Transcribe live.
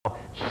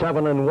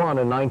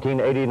7-1 in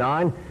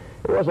 1989.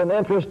 It was an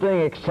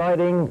interesting,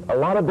 exciting, a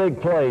lot of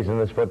big plays in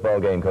this football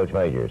game, Coach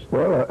Majors.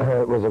 Well,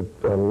 it was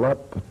a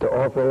lot to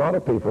offer a lot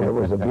of people. It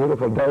was a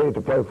beautiful day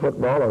to play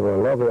football on a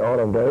lovely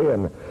autumn day,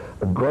 and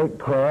a great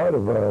crowd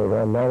of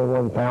around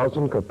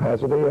 91,000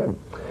 capacity, and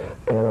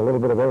a little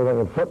bit of everything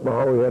in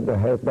football. We had the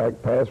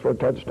halfback pass for a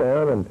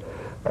touchdown,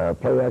 and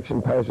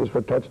play-action passes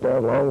for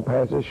touchdowns, long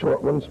passes,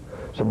 short ones,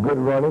 some good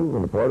running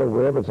on the part of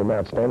Webb, and some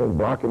outstanding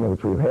blocking,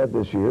 which we've had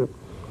this year.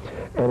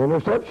 And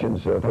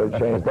interceptions for a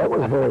change. That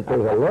was very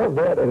pleasing. I love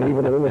that, and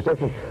even an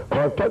interception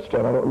for a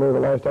touchdown. I don't remember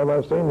the last time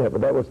I've seen that,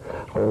 but that was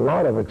a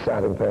lot of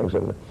exciting things.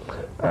 And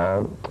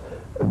a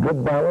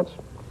good balance.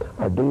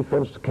 Our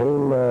defense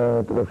came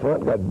to the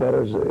front, got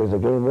better as the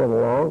game went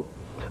along.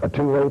 A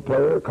two-way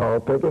player, Carl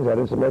Pickens,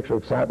 added some extra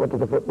excitement to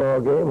the football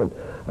game, and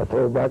a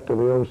throwback to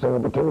the old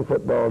single-platoon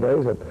football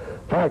days. In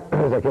fact,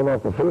 as I came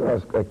off the field,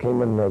 I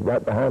came in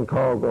right behind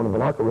Carl going to the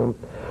locker room.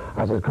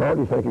 I said, Carl,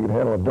 do you think you can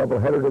handle a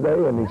doubleheader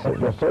today? And he said,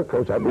 yes, sir,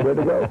 Coach, I'd be ready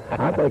to go.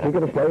 I think he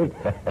could have played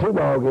 2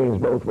 ball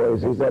games both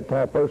ways. He's that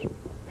type of person.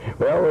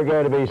 Well, we're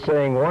going to be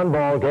seeing 1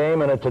 ball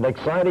game, and it's an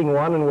exciting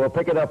one, and we'll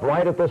pick it up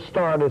right at the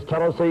start as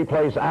Tennessee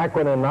plays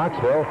Akron in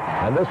Knoxville.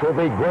 And this will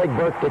be Greg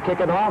Burke to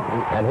kick it off.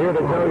 And here to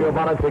tell you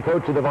about it, the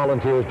coach of the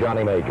Volunteers,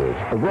 Johnny Majors.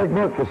 Greg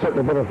Burke has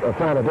certainly been a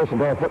fine addition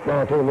to our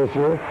football team this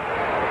year.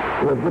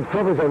 We had good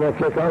coverage on that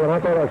kickoff, and I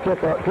thought our kick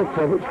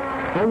coverage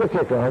and the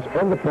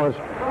kickoffs and the punts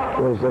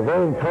was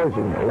very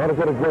encouraging. A lot of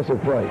good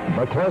aggressive play.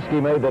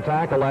 McCluskey made the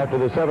tackle after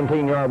the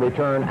 17-yard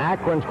return.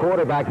 Akron's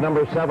quarterback,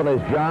 number 7,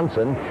 is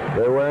Johnson.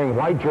 They're wearing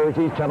white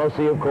jerseys.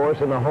 Tennessee, of course,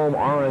 in the home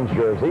orange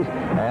jerseys,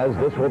 as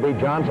this will be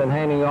Johnson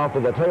handing off to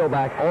the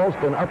tailback,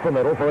 Alston, up the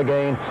middle for a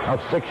gain of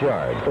 6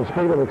 yards. And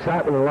speaking of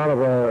excitement, a lot of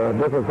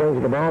different things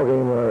in the ball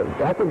game,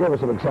 Akron gave us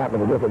some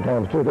excitement at different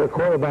times, too. Their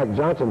quarterback,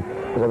 Johnson,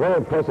 is a very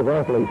impressive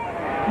athlete.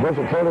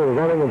 Versatility was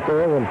running and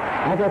throwing, and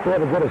I thought they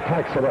had a good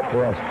attack set up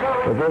for us.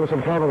 They gave us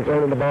some problems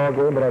early in the ball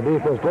game, but our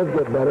defense did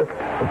get better.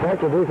 In fact,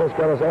 the defense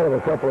got us out of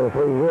a couple of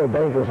 3 real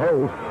dangerous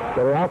holes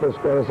that our offense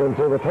got us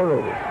into the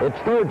turnovers. It's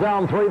 3rd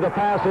down 3. The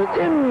pass is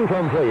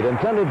incomplete.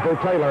 Intended for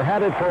Taylor.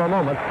 Had it for a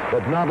moment,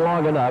 but not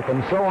long enough.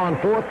 And so on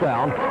 4th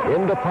down,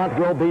 in the punt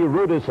will be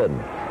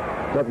Rudison.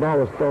 That ball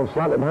was thrown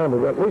slightly behind me,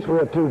 but at least we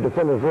had 2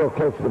 defenders real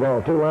close to the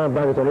ball, 2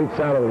 linebackers on each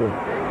side of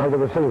the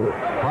receiver.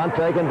 Punt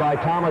taken by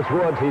Thomas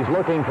Woods. He's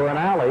looking for an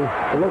alley.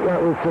 It looked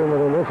like we threw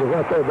it in. This is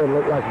right there. It doesn't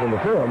look like it in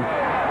the film,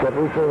 but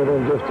we threw it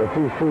in just a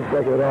few feet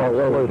back it all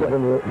way,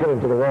 get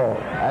into the wall.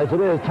 As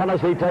it is,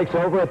 Tennessee takes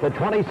over at the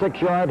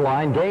 26-yard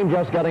line. Game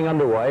just getting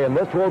underway, and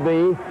this will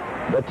be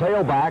the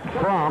tailback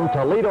from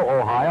Toledo,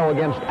 Ohio,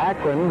 against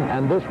Akron,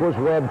 and this was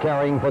Webb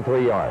carrying for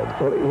 3 yards.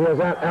 Well, he has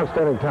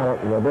outstanding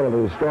talent and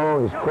ability. He's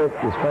strong, he's quick,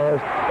 he's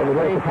fast, and he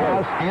makes the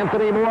pass.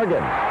 Anthony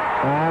Morgan.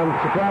 I'm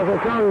surprised they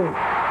caught him.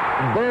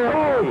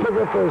 Barely picked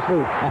up those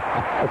feet.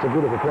 That's a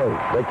beautiful play.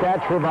 The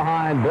catch from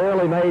behind,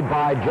 barely made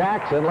by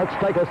Jackson. Let's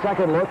take a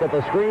second look at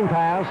the screen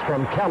pass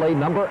from Kelly,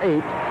 number 8,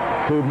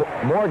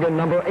 to Morgan,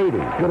 number 80.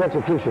 Good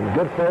execution,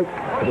 good fake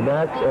to the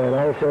backs, and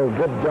also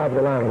good job of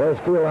the line. There's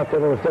Steele out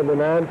there, number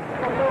 79,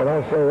 and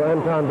also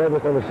Anton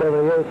Davis, number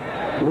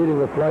 78, leading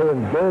the play,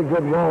 and very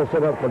good wall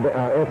set up for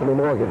Anthony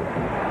Morgan.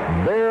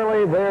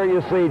 Barely there,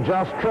 you see,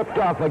 just tripped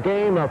up a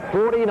gain of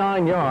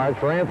 49 yards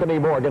for Anthony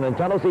Morgan, and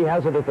Tennessee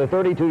has it at the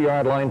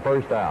 32-yard line,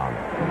 1st down.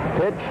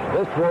 Pitch,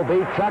 this will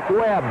be Chuck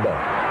Webb.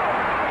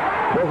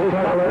 This is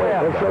Chuck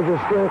Webb. That shows his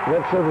strength,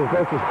 that shows his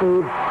extra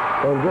speed,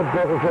 and good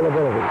broken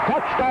ability.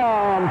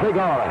 Touchdown, Big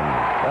Orange.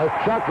 As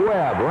Chuck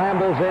Webb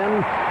rambles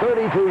in,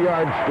 32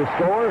 yards to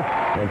score,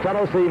 and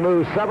Tennessee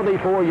moves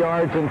 74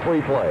 yards in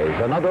 3 plays.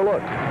 Another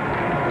look.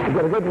 He's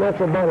got a good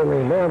natural body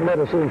lean. Now I've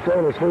never seen him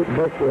showing his feet and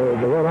break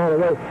the run all the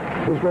way.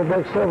 He's going to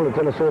break several in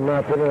Tennessee, in my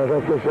opinion. I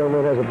think this young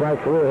man has a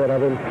bright career ahead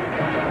of him.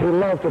 He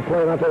loves to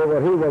play, and I tell you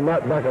what, he will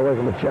not back away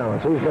from a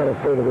challenge. He's not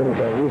afraid of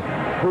anything.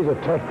 He's a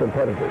tough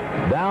competitor.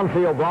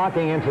 Downfield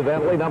blocking,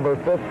 incidentally, number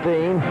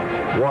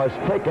 15 was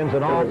Pickens,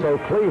 and also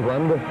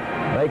Cleveland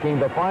making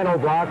the final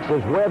blocks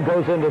as Webb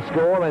goes in to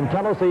score, and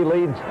Tennessee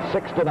leads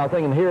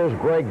 6-0. And here's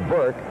Greg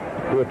Burke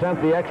to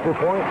attempt the extra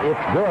point.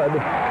 It's good.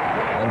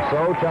 And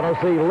so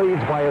Tennessee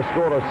leads by a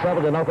score of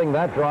 7-0.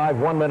 That drive,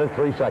 1 minute,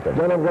 3 seconds.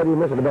 John, I'm glad you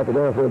mentioned about the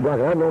downfield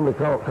blocking. I normally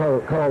call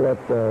that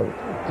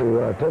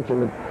to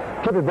attention.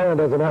 Kippy Brown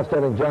does an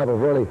outstanding job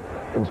of really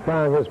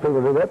inspiring his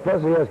people to do that.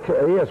 Plus, he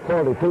has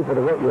quality people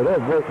to work with.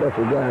 They're great bunch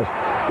of guys.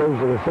 Those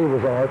the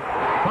receivers are.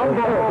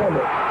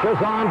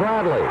 Shazan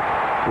Bradley.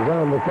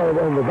 Shazan will play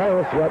on the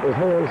bounce, got his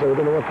hands, so he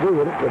didn't know what to do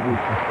with it. But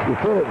you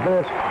can't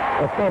advance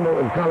a fumble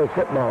in college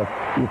football.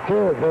 You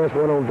can't advance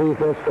one on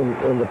defense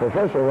in the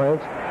professional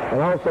ranks and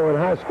also in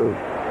high school.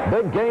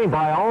 Big gain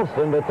by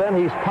Alston, but then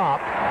he's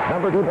popped.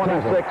 Number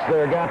 26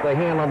 there got the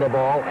hand on the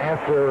ball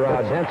after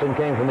Denson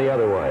came from the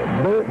other way.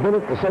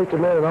 Bennett, the safety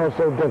man, and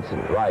also Denson.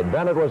 Right.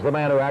 Bennett was the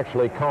man who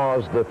actually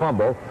caused the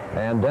fumble,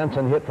 and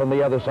Denson hit from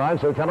the other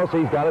side, so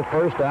Tennessee's got it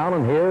first down,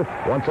 and here,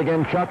 once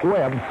again, Chuck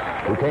Webb,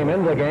 who came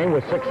into the game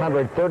with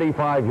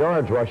 635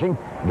 yards rushing,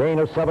 gain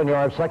of 7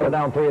 yards, second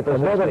down, 3 at the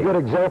 60. Another good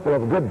example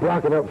of good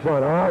blocking up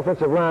front. Our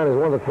offensive line is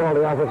one of the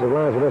quality offensive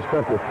lines in this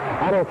country.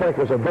 I don't think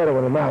there's a better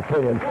one, in my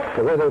opinion,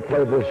 the way they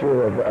played this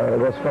year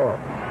thus far.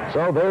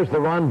 So there's the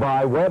run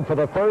by Webb for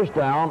the first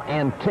down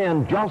and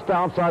 10 just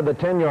outside the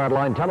 10-yard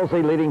line.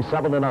 Tennessee leading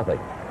 7-0.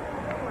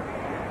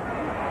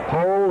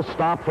 Hole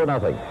stopped for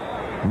nothing.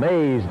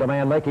 Mays, the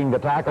man making the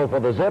tackle for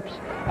the Zips,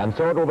 and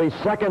so it will be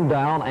second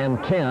down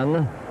and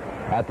 10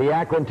 at the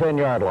Akron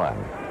 10-yard line.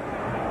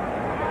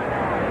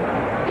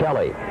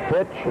 Kelly,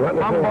 pitch,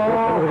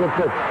 fumble,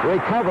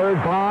 recovered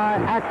by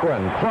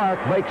Akron.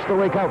 Clark makes the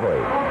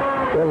recovery.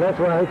 Well, that's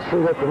why I hate to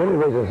see that for many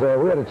reasons.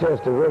 We had a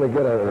chance to really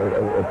get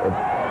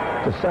a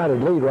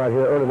decided lead right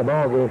here early in the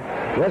ball game.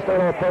 That's not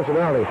our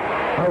personality.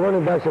 Our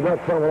running backs have not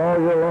fumbled all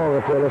year long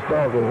until this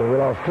ball game, and we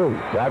lost 2.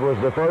 That was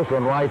the first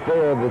one right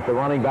there that the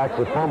running backs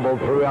have fumbled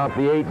throughout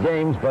the 8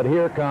 games, but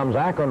here comes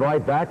Akron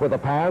right back with a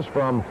pass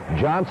from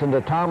Johnson to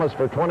Thomas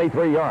for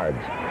 23 yards.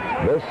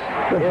 This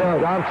is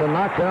Johnson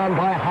knocked down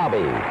by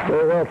Hobby.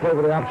 Very well played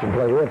with the option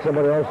play. We had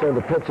somebody also in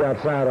the pitch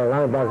outside. Our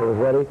linebacker was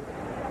ready.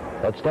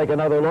 Let's take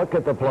another look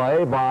at the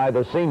play by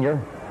the senior,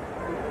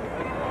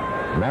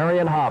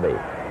 Marion Hobby.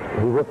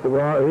 He whipped the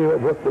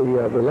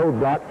load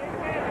block.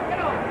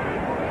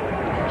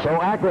 So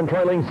Akron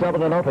trailing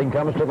 7-0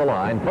 comes to the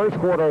line. First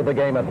quarter of the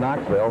game at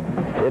Knoxville.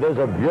 It is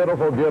a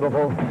beautiful,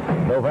 beautiful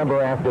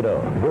November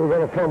afternoon. We were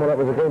going to fumble. That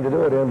was the game to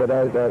do it in, but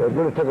it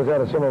really took us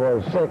out of some of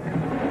our sick.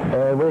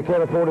 And we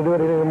can't afford to do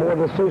it any more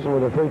this season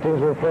with the 3 teams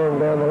we're playing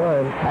down the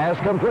line. Pass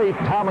complete.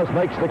 Thomas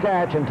makes the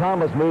catch, and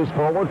Thomas moves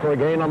forward for a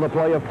gain on the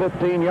play of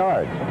 15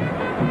 yards.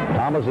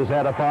 Thomas has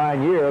had a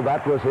fine year.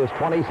 That was his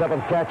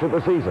 27th catch of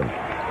the season.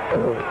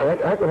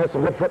 Akron has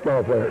some good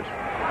football players.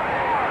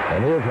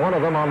 And here's one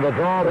of them on the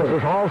draw. This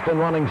is Halston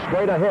running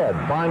straight ahead.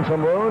 Finds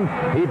some room.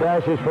 He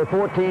dashes for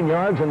 14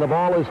 yards, and the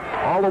ball is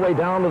all the way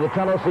down to the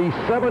Tennessee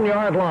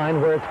 7-yard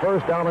line where it's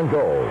first down and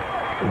goal.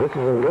 This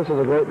is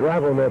a great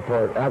drive on their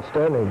part.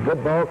 Outstanding.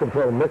 Good ball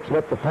control, mixing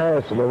up the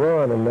pass and the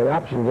run and the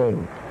option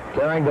game.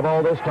 Carrying the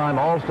ball this time,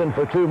 Alston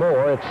for 2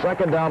 more. It's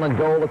second down and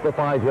goal at the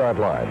 5-yard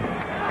line.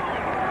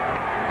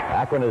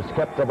 Akron has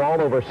kept the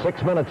ball over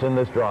 6 minutes in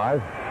this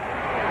drive.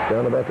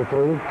 Down about the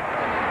 3.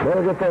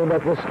 Another good thing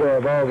about this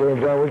ball game,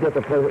 John, we get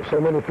to play with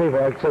so many people.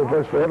 I'd say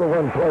virtually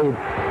everyone played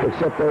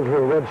except those who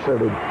were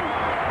redshirted.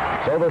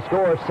 So the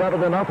score is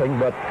 7-0,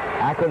 but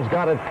Akron's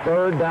got it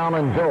third down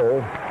and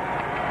goal.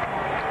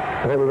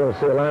 I think we're going to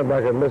see a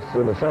linebacker miss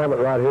an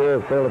assignment right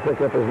here, fail to pick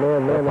up his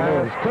man.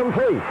 Pass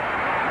complete.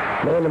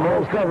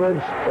 Man-to-man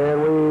coverage,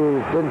 and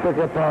we didn't pick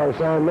up our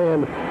assigned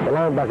man. The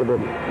linebacker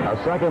didn't. A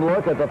second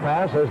look at the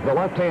pass as the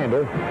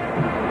left-hander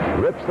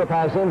rips the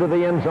pass into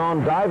the end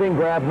zone. Diving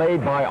grab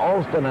made by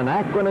Alston, and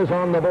Akron is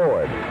on the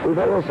board. We've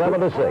had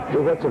 7-6.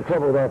 We've had some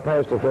trouble with our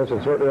pass defense,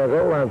 and certainly our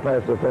goal line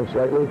pass defense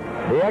lately.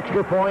 The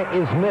extra point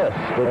is missed.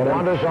 It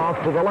wanders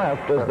off to the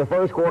left as the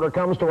first quarter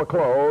comes to a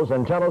close,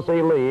 and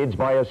Tennessee leads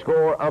by a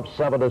score of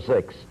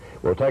 7-6.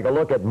 We'll take a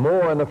look at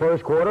more in the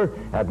first quarter,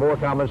 at more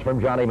comments from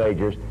Johnny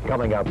Majors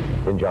coming up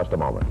in just a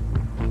moment.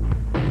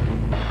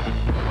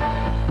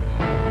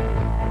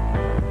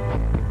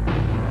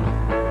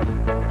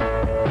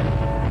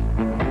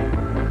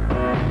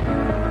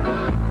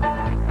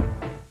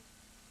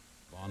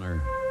 Honor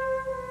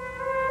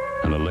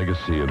and a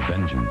legacy of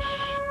vengeance.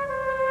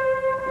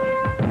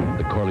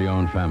 The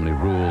Corleone family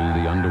ruled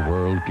the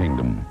underworld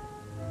kingdom.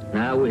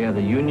 Now we have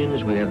the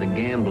unions, we have the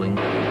gambling.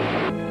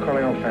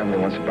 Corleone family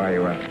wants to buy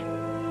you out.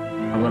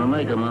 I'm going to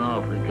make them an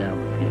offer,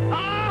 gambling.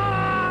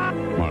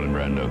 Marlon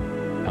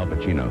Brando, Al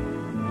Pacino,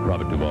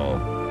 Robert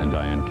Duvall, and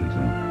Diane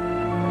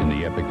Keaton in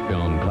the epic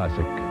film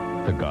classic,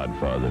 The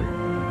Godfather.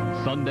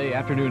 Sunday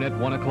afternoon at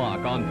 1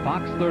 o'clock on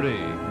Fox 30.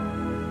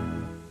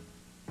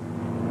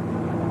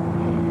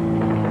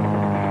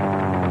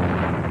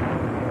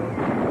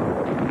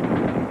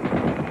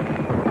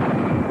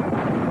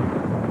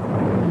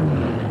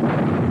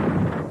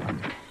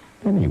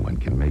 Anyone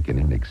can make an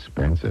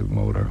inexpensive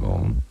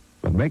motorhome,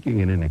 but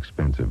making an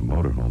inexpensive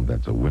motorhome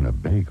that's a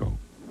Winnebago,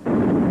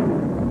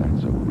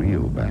 that's a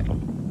real battle.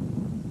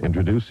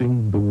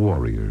 Introducing the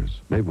Warriors.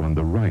 They've won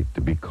the right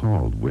to be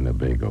called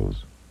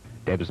Winnebagos.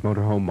 Davis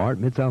Motorhome Mart,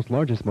 Mid-South's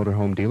largest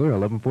motorhome dealer,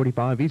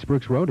 1145 East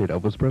Brooks Road at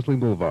Elvis Presley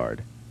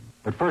Boulevard.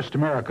 At First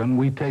American,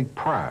 we take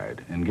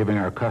pride in giving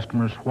our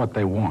customers what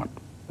they want.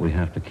 We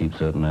have to keep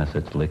certain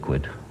assets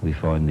liquid. We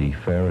find the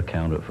fair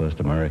account at First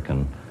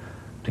American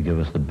to give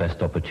us the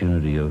best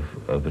opportunity of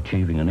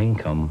achieving an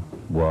income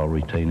while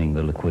retaining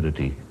the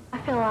liquidity. I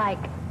feel like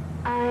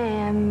I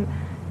am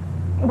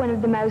one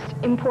of the most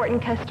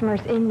important customers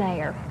in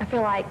there. I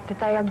feel like that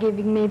they are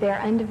giving me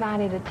their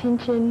undivided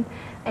attention,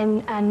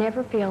 and I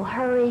never feel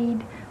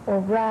hurried or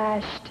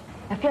rushed.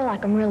 I feel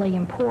like I'm really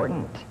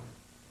important.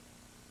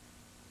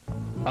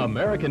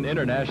 American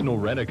International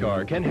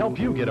Rent-A-Car can help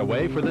you get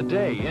away for the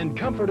day in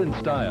comfort and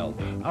style.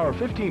 Our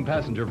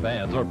 15-passenger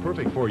vans are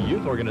perfect for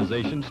youth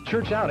organizations,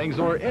 church outings,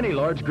 or any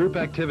large group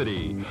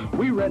activity.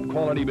 We rent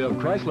quality-built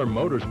Chrysler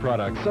Motors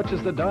products such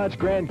as the Dodge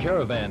Grand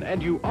Caravan,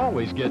 and you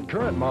always get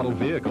current model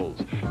vehicles.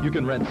 You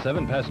can rent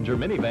 7-passenger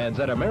minivans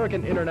at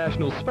American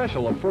International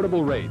special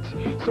affordable rates.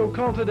 So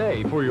call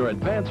today for your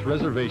advance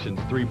reservations,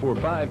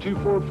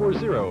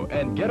 345-2440,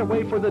 and get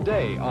away for the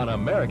day on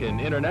American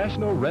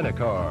International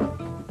Rent-A-Car.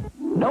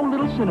 No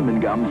little cinnamon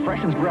gum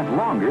freshens breath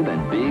longer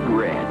than Big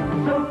Red.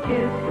 So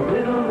kiss a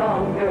little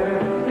longer,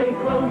 stay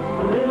close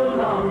a little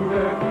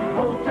longer,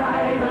 hold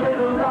tight a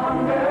little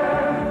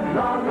longer,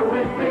 longer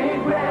with Big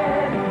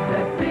Red.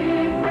 That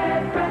Big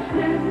Red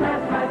freshness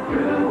lasts right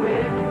through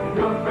it.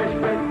 Your fresh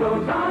breath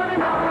goes on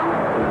and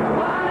on.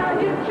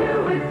 While you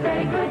chew it,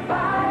 say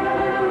goodbye a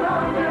little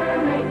longer,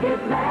 make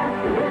it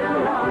last a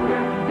little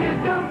longer.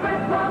 Give your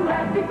breath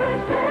long-lasting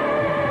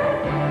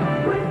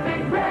freshness with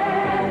Big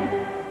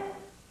Red.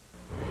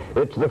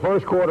 It's the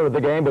first quarter of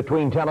the game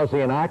between Tennessee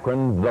and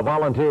Akron. The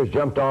Volunteers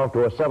jumped off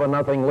to a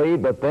 7-0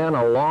 lead, but then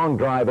a long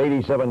drive,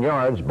 87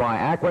 yards by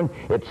Akron.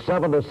 It's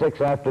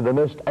 7-6 after the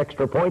missed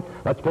extra point.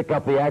 Let's pick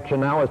up the action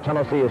now as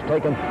Tennessee has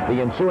taken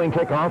the ensuing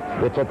kickoff.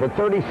 It's at the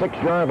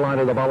 36-yard line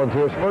of the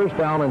Volunteers. First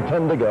down and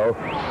 10 to go.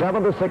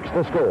 7-6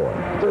 to score.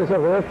 Tell you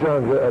something else,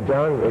 John.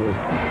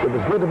 It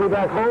was good to be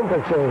back home for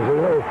a change. You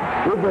know,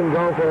 we've been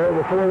gone for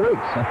over 4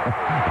 weeks.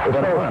 It's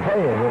not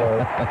paying, you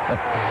know.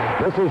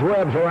 This is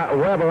Webb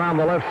around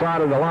the left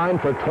side of the line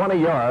for 20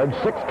 yards,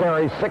 6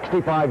 carries,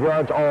 65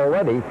 yards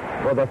already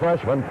for the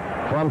freshman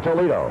from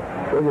Toledo.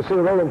 Well, you see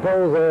Roland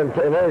Poles there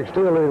and Eric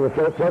Steele leading with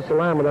that, plus the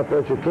lineman up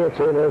there that you can't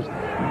see. And there's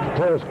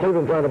Terrence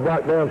Cleveland trying to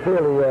block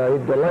downfield.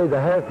 He delayed the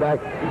halfback,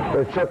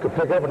 but Chuck could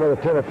pick up another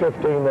 10 or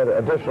 15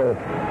 additional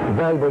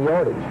valuable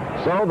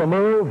yardage. So the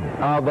move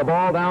of the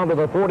ball down to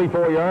the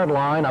 44-yard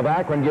line of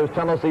Akron gives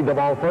Tennessee the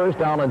ball first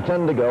down and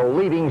 10 to go,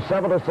 leading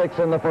 7-6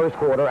 in the first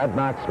quarter at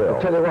Knoxville.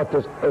 I'll tell you what,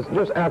 there's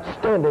just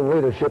outstanding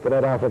leadership in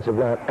that offensive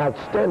line.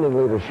 Outstanding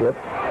leadership.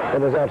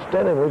 And there's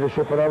outstanding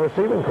leadership in our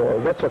receiving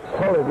corps. That's a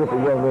quality group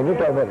of young men. You're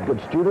talking about good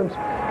students,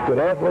 good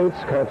athletes,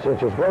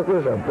 conscientious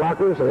workers, our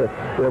blockers, their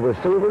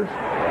receivers,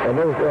 and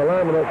those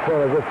linemen up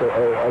front are just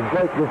a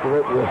great group to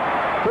work with.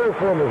 Phil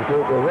Foreman's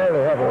group will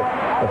rarely have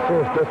a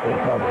serious discipline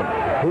problem.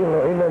 He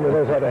normally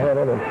knows how to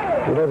handle it.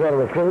 He knows how to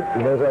recruit,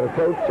 he knows how to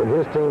coach, and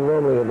his team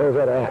normally knows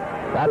how to act.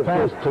 That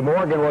pass to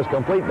Morgan was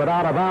complete but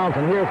out of bounds,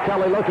 and here's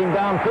Kelly looking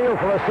downfield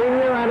for a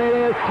senior, and it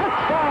is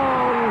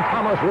touchdown,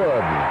 Thomas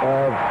Wood.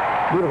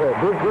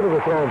 Beautiful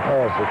throwing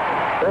pass.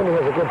 Andy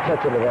has a good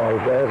touch of the ball.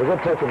 He has a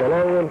good touch of the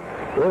long one,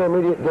 the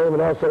intermediate game,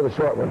 and also the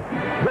short one.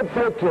 Good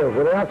fake here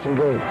for the option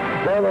game.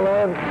 Down the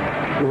line,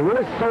 he's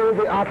really sold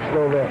the option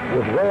on that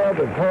with Webb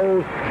and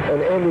Poles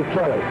and Andy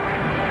Kelly.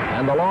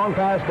 And the long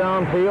pass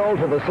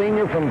downfield to the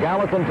senior from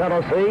Gallatin,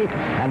 Tennessee,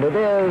 and it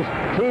is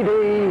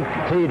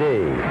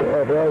TD.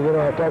 Well, you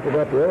know, I talked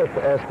about the other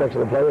aspects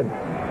of the play, and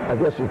I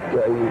guess you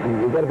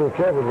got to be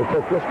careful to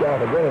take this guy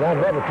for granted. I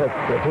never take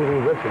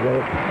TD Rich for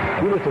granted.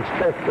 You just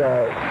expect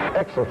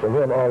excellence from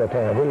him all the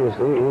time. He is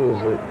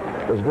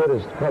as good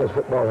as college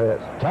football has.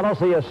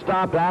 Tennessee has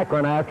stopped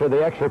Akron after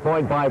the extra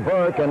point by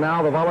Burke, and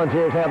now the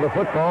Volunteers have the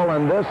football,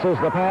 and this is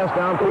the pass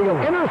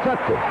downfield.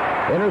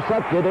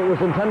 Intercepted. It was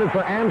intended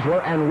for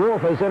Ansler, and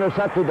Wolf has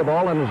intercepted the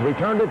ball and has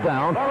returned it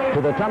down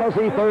to the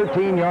Tennessee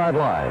 13-yard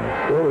line.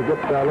 Well, we get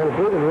a little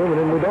breathing room, and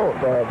then we don't.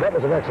 That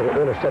was an excellent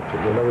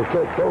interception. You know, we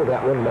can't throw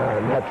that one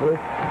naturally,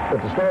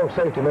 but the strong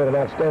safety made an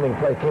outstanding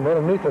play. Came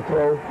underneath the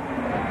throw.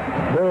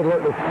 Very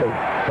alertly played.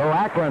 So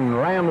Akron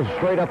rams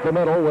straight up the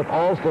middle with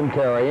Alston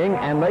carrying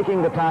and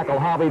making the tackle.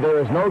 Hobby, there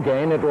is no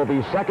gain. It will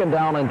be second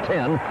down and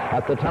 10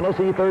 at the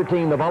Tennessee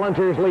 13. The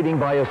Volunteers leading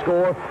by a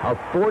score of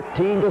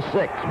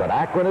 14-6, but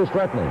Akron is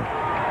threatening.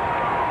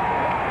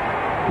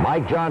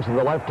 Mike Johnson,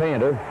 the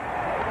left-hander,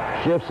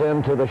 shifts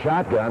into the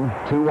shotgun.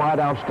 2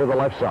 wideouts to the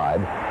left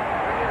side.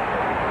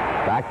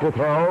 Back to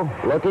throw,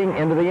 looking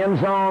into the end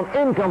zone,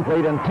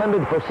 incomplete,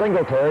 intended for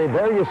Singletary.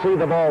 There you see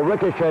the ball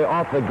ricochet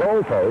off the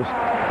goalpost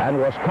and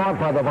was caught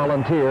by the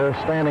Volunteer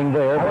standing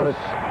there. I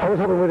was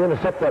hoping we'd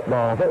intercept that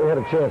ball. I thought we had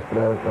a chance, but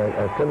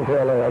I couldn't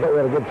tell. I thought we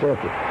had a good chance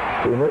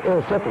to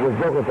intercept it. Was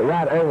broken at the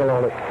right angle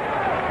on it.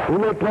 We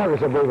made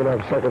progress, I believe, in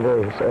our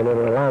secondary and in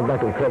our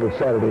linebacker coverage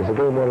Saturday as the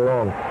game went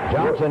along.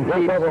 Johnson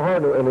keeps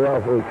hard in the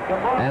off week.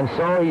 And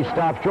so he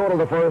stopped short of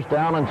the first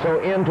down, and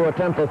so in to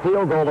attempt a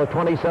field goal of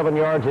 27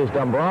 yards is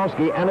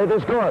Dombrowski, and it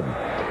is good.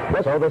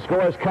 So the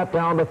score is cut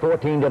down to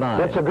 14-9.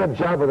 That's a good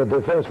job of the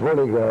defense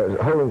really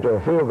holding to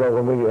a field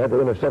goal when we had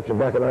the interception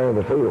back at our end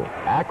of the field.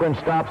 Akron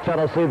stops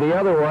Tennessee the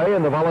other way,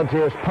 and the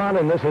Volunteers punt,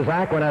 and this is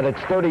Akron at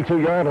its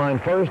 32-yard line,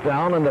 first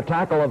down, and the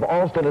tackle of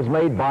Alston is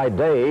made by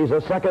Days.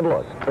 A second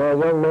look.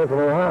 Young man from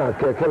Ohio,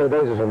 Kelly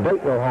Days is from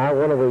Dayton, Ohio,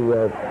 one of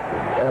the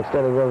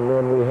outstanding young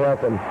men we have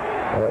from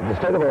the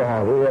state of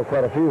Ohio. We have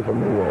quite a few from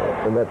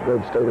that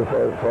great state as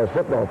far as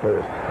football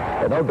players.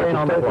 No gain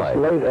on the play.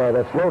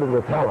 That's loaded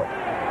with talent.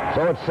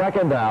 So it's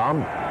second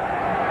down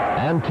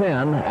and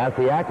 10 at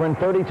the Akron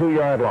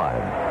 32-yard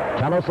line.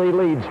 Tennessee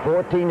leads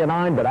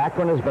 14-9, but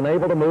Akron has been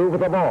able to move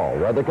with the ball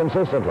rather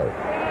consistently.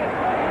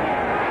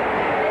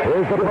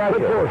 Here's the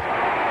pressure.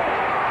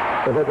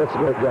 That's a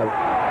great job.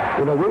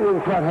 You know, we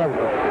didn't quite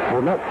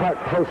we're not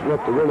quite close enough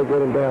to really get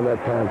him down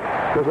that time.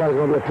 Looks like it's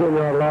going to be a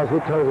 10-yard loss.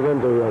 He turns it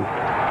into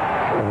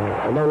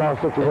a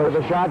no-loss situation.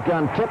 The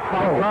shotgun tip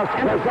by Russ.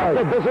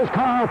 Intercepted. This is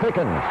Carl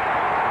Pickens.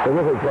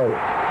 Terrific play.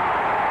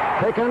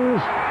 Pickens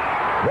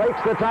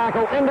breaks the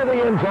tackle into the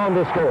end zone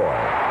to score.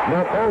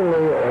 Not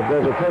only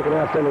does it take an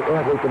outstanding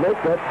athlete to make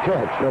that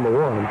catch, number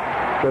one,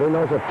 but he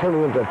also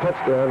turning into a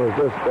touchdown is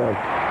just an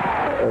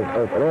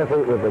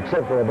athlete with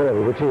exceptional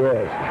ability, which he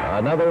has.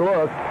 Another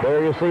look.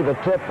 There you see the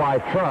tip by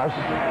Truss.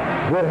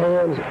 Good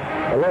hands,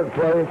 alert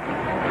play.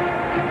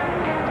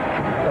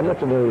 I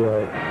mentioned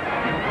to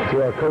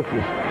our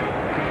coaches,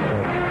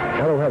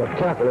 I don't have a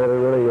calculator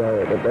really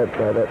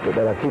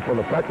that I keep on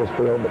the practice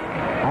field, but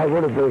I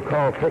really do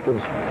call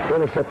Pickens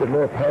intercepted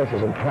more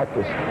passes in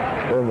practice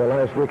in the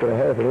last week and a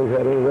half than we've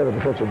had any other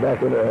defensive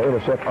back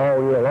intercept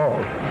all year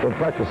long in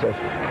practice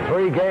sessions.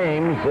 3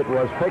 games, it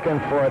was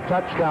Pickens for a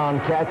touchdown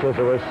catch as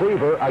a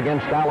receiver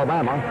against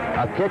Alabama,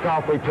 a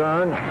kickoff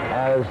return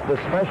as the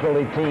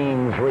specialty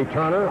teams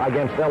returner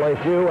against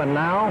LSU, and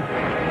now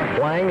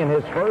playing in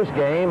his first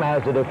game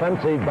as a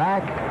defensive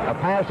back, a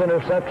pass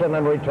interception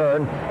and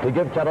return to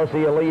give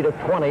Tennessee a lead of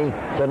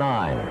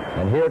 20-9.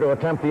 And here to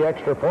attempt the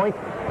extra point,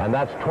 and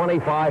that's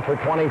 25 for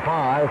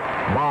 25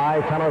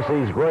 by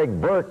Tennessee's Greg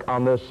Burke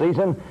on this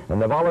season,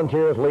 and the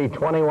Volunteers lead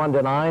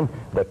 21-9.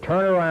 The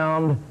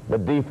turnaround, the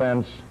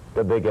defense,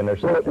 the big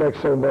interception. Well, it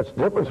makes so much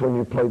difference when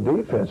you play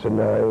defense, and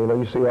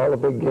you see all the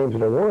big games that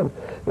they won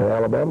in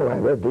Alabama.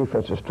 Their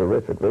defense is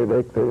terrific.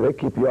 They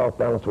keep you off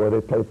balance where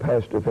they play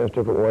pass defense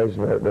different ways,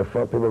 and they're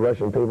front people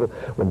rushing people.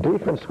 When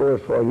defense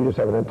scores for you, just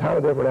have an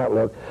entirely different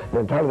outlook, an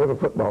entirely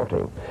different football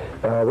team.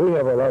 We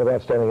have a lot of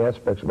outstanding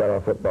aspects about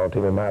our football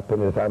team, in my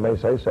opinion, if I may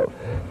say so.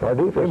 Our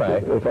defense,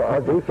 if our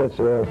defense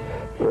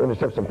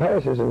intercepts some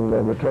passes and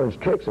returns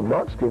kicks and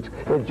blocks kicks,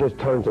 it just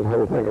turns the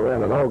whole thing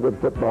around. And all good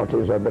football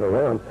teams I've been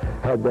around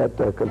had that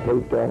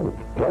complete play.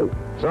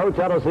 So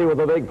Tennessee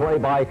with a big play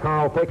by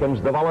Carl Pickens.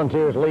 The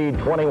Volunteers lead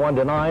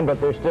 21-9, but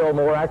there's still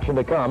more action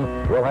to come.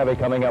 We'll have it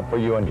coming up for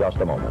you in just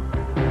a moment.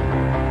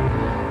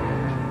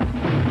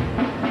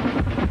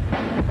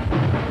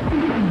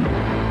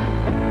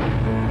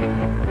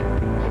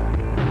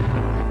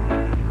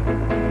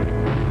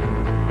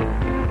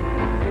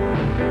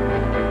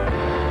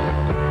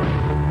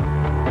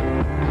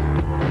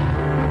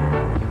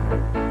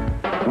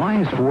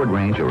 Why is Ford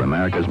Ranger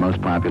America's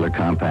most popular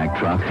compact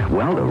truck?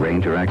 Well, the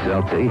Ranger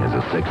XLT has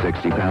a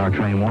 660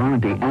 powertrain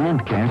warranty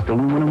and cast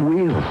aluminum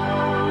wheels.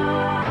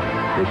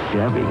 The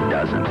Chevy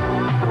doesn't.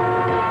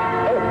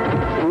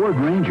 Ford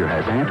Ranger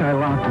has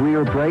anti-lock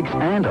rear brakes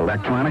and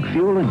electronic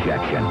fuel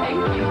injection.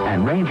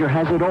 And Ranger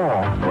has it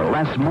all for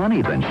less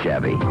money than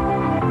Chevy.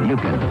 You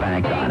can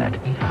bank on it.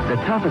 The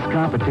toughest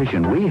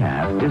competition we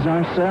have is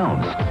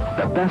ourselves.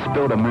 The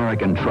best-built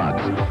American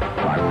trucks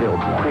are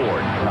built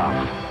Ford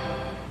tough.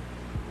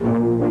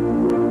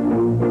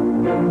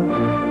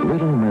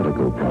 Little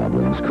medical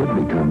problems could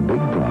become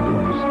big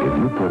problems if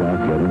you put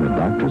out getting a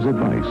doctor's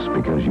advice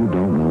because you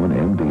don't know an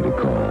MD to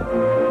call.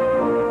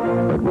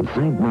 But with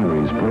St.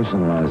 Mary's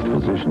personalized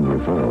physician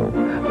referral,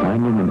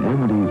 finding an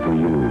MD for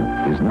you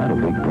is not a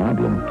big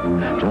problem.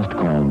 Just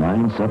call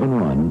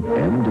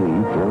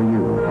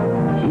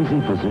 971-MD-4U.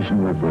 Easy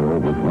physician referral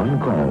with one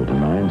call to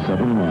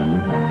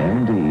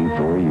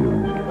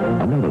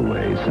 971-MD-4U. Another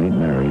way St.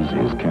 Mary's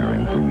is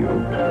caring for you.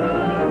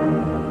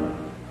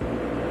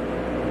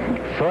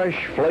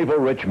 Fresh,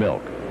 flavor-rich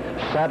milk,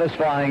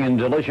 satisfying and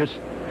delicious,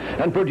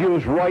 and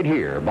produced right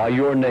here by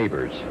your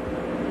neighbors.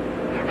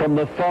 From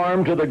the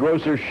farm to the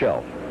grocer's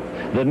shelf,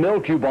 the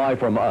milk you buy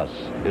from us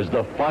is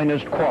the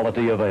finest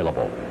quality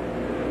available.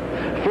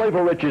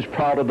 Flavor Rich is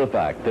proud of the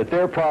fact that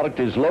their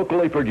product is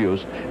locally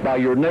produced by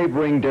your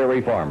neighboring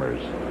dairy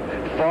farmers.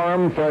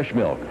 Farm fresh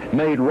milk,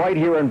 made right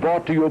here and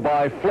brought to you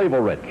by Flavor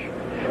Rich.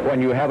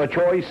 When you have a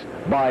choice,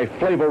 buy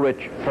Flavor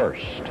Rich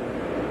first.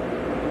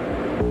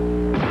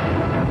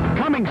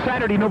 Coming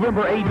Saturday,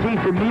 November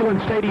 18th from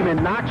Neyland Stadium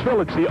in Knoxville,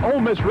 it's the Ole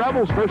Miss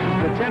Rebels versus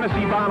the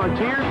Tennessee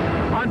Volunteers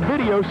on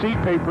Video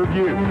Seat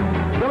Pay-Per-View.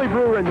 Billy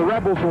Brewer and the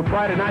Rebels will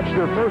try to notch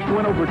their first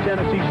win over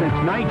Tennessee since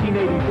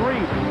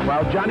 1983,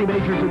 while Johnny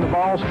Majors and the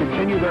Vols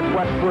continue their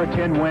quest for a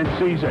 10-win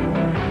season.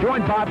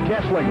 Join Bob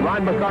Kessling,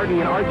 Ron McCartney,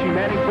 and Archie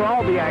Manning for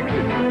all the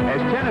action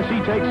as Tennessee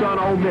takes on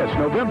Ole Miss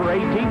November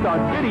 18th on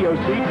Video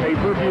Seat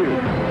Pay-Per-View.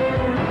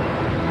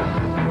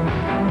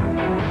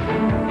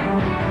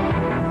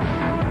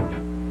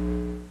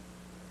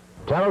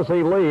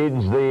 Tennessee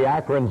leads the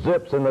Akron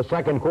Zips in the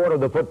second quarter of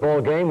the football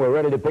game. We're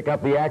ready to pick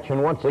up the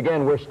action once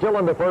again. We're still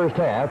in the first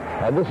half,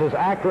 and this is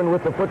Akron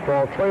with the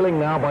football, trailing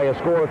now by a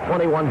score of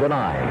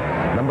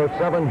 21-9. Number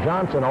 7,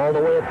 Johnson, all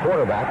the way at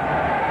quarterback.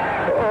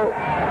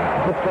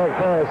 Pitchfork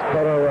pass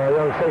caught our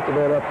young safety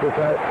man up too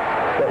tight.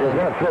 That was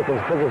not Pickens.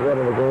 Pickens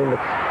wasn't in the game,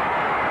 but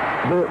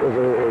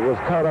it was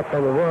caught up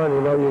on the run. You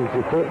know, if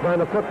you can't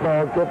find a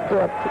football, get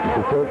depth. If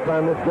you can't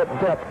find it, get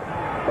depth.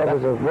 That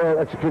was a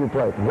well-executed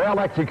play. Well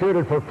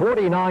executed for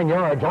 49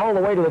 yards all the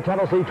way to the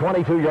Tennessee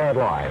 22-yard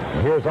line.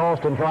 Here's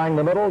Austin trying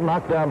the middle,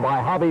 knocked down by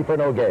Hobby for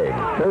no gain.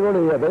 They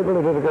really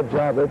did a good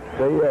job.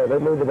 They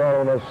moved the ball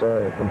on us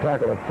from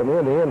tackle from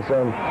the end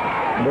zone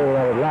more than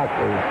I would like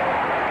to.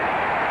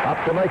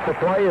 Up to make the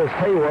play is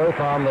Hayworth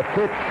on the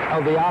pitch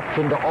of the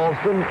option to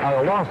Austin.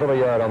 A loss of a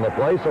yard on the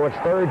play, so it's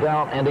 3rd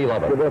down and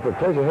 11. Good effort.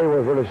 Tracy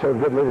Hayworth really showed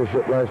good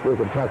leadership last week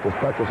in practice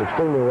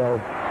extremely well.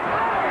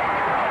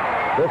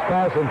 This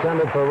pass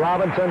intended for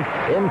Robinson,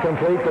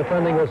 incomplete.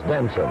 Defending was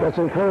Denson. That's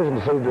encouraging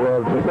to see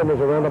defenders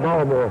around the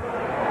ball more.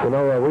 You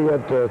know, we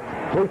had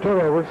 3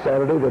 turnovers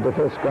Saturday. The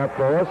defense got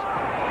for us.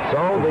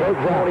 So the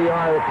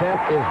 40-yard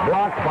attempt is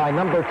blocked by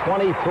number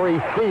 23,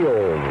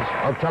 Fields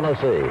of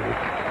Tennessee.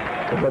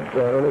 But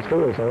Ernest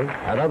Fields, huh?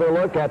 Another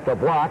look at the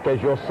block.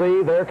 As you'll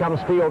see, there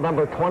comes field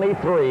number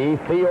 23.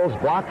 Fields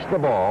blocks the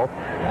ball,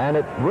 and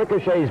it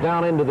ricochets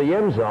down into the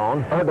end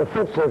zone. Our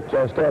defensive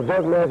staff,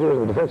 Doug Matthews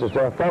and the defensive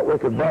staff, thought we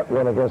could block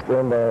one against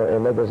them,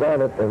 and they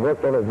designed it and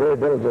worked on it very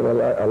diligently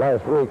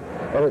last week,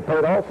 and it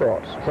paid off for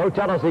us. So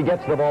Tennessee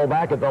gets the ball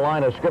back at the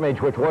line of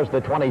scrimmage, which was the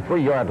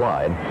 23-yard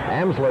line.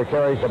 Amsler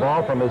carries the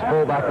ball from his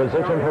fullback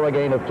position for a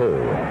gain of 2.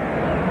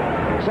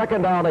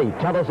 2nd down 8.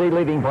 Tennessee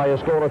leading by a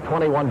score of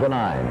 21-9.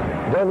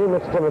 John, you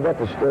mentioned something about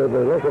the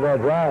length of our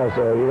drives.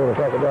 You want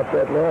to talk about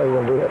that now, or you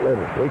want to do that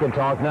later? We can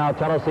talk now.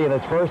 Tennessee in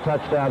its first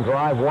touchdown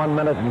drive, 1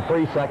 minute and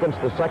 3 seconds.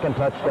 The second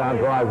touchdown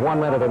drive, 1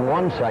 minute and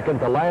 1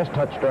 second. The last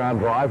touchdown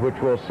drive, which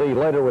we'll see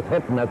later with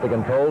Hinton at the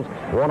controls,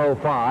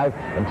 1:05.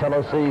 And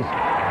Tennessee's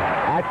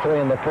actually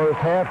in the first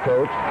half,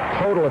 Coach,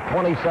 total of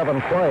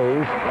 27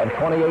 plays and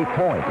 28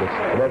 points.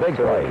 It's big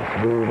plays.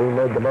 We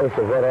made the most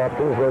of what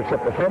opportunities,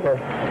 except the fumble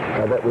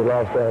that we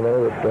lost down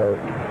there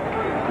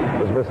that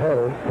was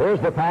mishandled. Here's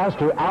the pass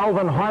to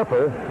Alvin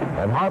Harper,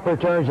 and Harper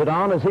turns it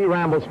on as he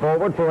rambles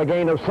forward for a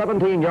gain of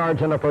 17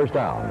 yards and a first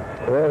down.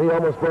 Well, he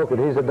almost broke it.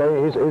 He's a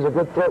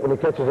good threat when he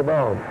catches the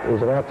ball.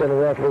 He's an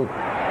outstanding athlete.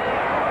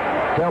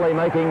 Kelly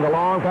making the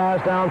long pass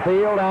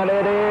downfield, and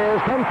it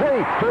is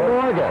complete to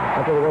Morgan.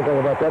 I'll tell you one thing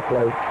about that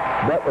play.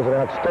 That was an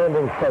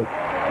outstanding fake.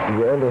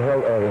 You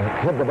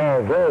hit the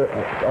ball very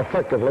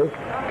effectively.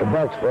 The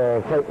backs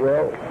fake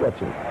well. Watch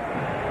him.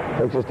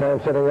 Takes his time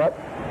setting up.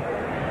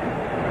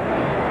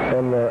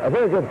 And a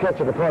very good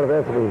catch on the part of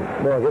Anthony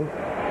Morgan.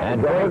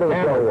 And great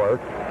camera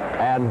work.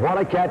 And what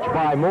a catch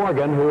by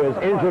Morgan, who is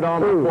injured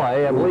on the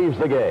play and leaves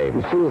the game.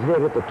 You see his head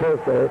hit the turf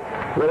there.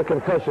 He had a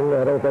concussion.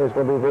 I don't think it's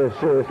going to be very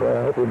serious.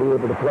 I hope he'll be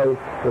able to play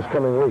this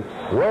coming week.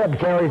 Webb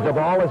carries the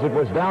ball as it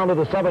was down to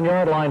the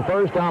 7-yard line,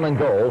 1st down and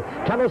goal.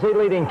 Tennessee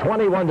leading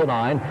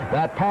 21-9.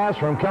 That pass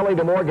from Kelly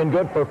to Morgan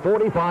good for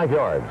 45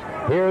 yards.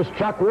 Here's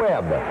Chuck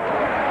Webb.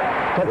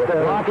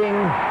 Touchdown. Blocking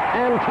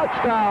and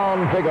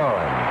touchdown, Big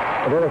Orange.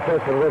 Another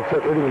freshman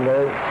redshirt reading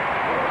there.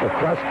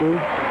 McCluskey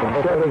from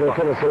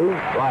Tennessee.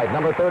 Right,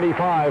 number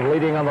 35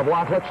 leading on the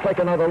block. Let's take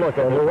another look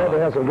at it. We really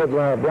have some good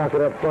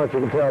blocking up front. You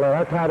can tell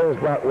our tight ends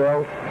block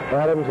well.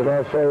 Adams and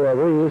also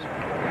Reeves.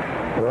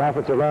 And our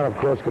offensive line, of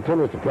course,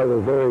 continues to play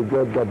with very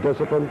good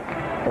discipline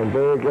and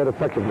very good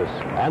effectiveness.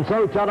 And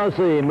so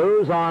Tennessee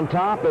moves on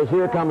top as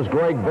here comes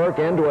Greg Burke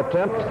in to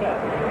attempt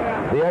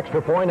the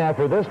extra point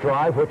after this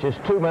drive, which is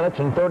 2 minutes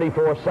and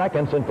 34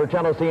 seconds. And for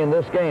Tennessee in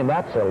this game,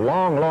 that's a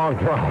long, long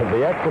drive.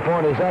 The extra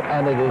point is up,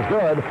 and it is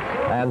good.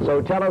 And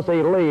so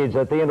Tennessee leads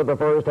at the end of the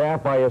first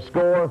half by a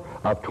score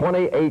of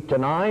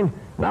 28-9.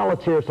 Now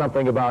let's hear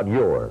something about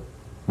your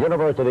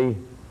University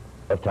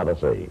of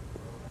Tennessee.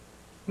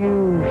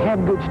 You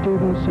have good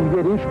students, you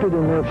get interested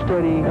in their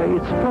study.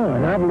 It's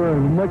fun. I've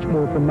learned much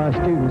more from my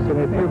students than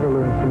I've ever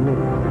learned from me.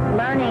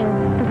 Learning.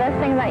 The best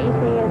thing about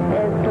UC is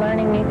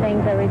learning new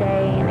things every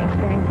day and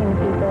experiencing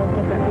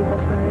different people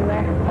from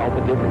everywhere. All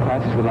the different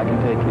classes that I can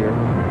take here.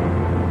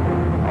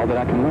 All that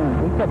I can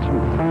learn. We've got some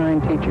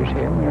fine teachers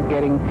here. We're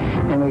getting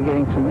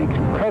some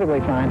incredibly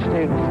fine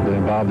students. To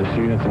involve the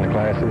students in the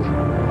classes.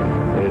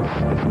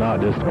 It's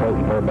not just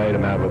quoting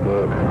verbatim out of a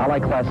book. I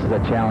like classes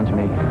that challenge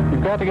me.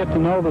 You've got to get to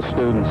know the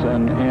students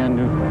and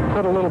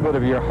put a little bit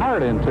of your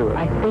heart into it.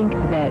 I think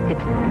that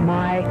it's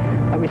my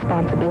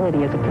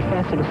responsibility as a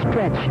professor to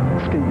stretch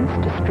students,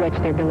 to stretch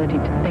their ability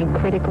to think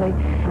critically,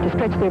 to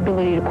stretch their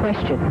ability to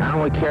question. I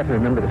don't really care if they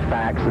remember the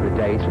facts or the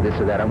dates or this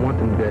or that. I want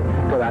them to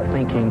go out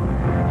thinking,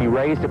 you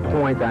raised a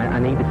point, I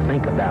need to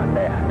think about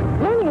that.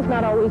 Learning is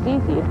not always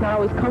easy. It's not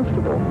always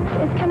comfortable.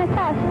 It's kind of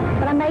tough,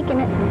 but I'm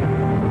making it.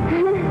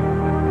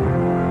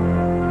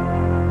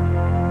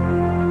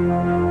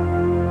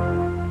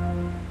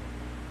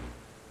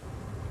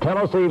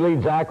 Tennessee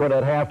leads Akron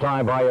at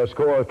halftime by a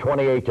score of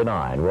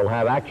 28-9. We'll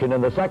have action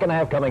in the second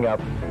half coming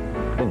up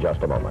in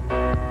just a moment.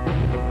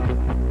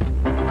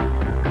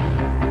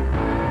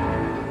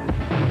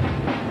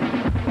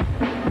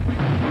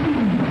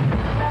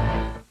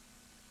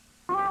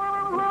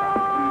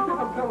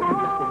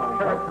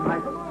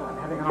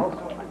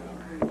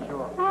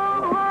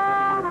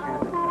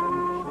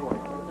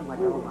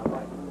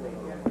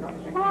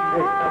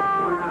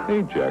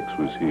 Ajax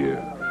was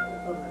here.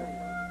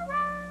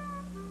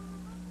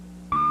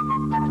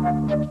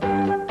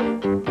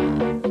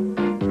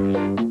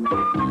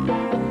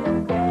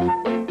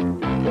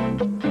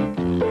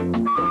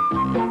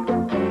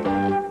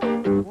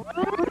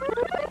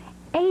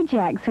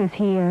 Ajax is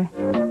here.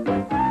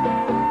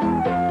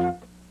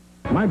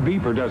 My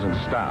beeper doesn't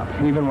stop,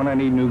 even when I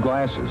need new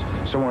glasses.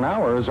 So an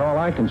hour is all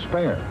I can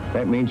spare.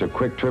 That means a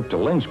quick trip to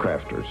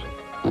LensCrafters.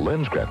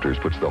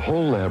 LensCrafters puts the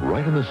whole lab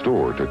right in the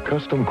store to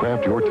custom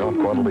craft your top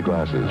quality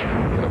glasses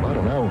in about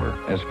an hour.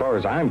 As far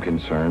as I'm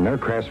concerned, their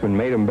craftsmen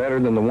made them better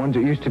than the ones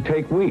that used to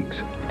take weeks.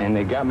 And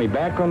they got me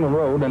back on the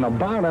road in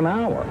about an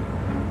hour.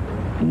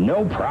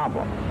 No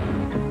problem.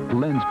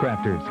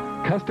 LensCrafters.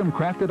 Custom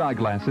crafted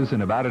eyeglasses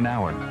in about an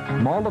hour.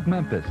 Mall of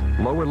Memphis.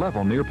 Lower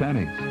level near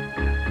Penny's.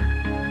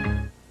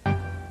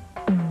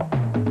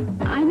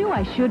 I knew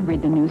I should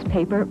read the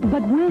newspaper,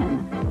 but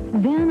when?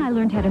 Then I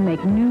learned how to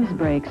make news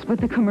breaks with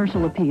the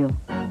commercial appeal.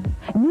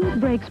 News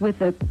breaks with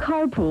the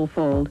carpool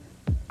fold.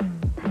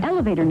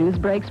 Elevator news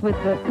breaks with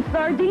the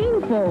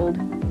sardine fold.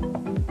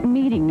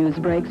 Meeting news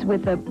breaks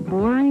with the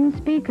boring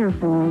speaker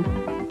fold.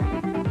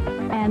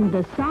 And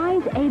the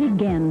size 8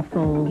 again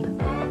fold.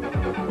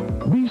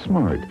 Be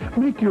smart.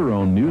 Make your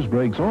own news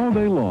breaks all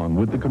day long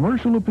with the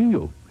commercial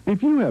appeal.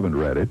 If you haven't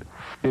read it,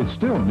 it's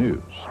still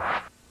news.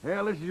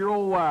 Hell, this is your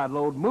old wide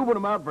load, moving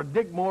them out for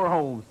Dick Moore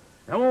Homes.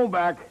 Come on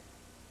back.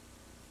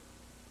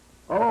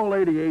 All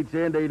 88s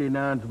and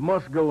 89s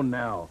must go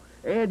now,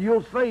 and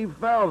you'll save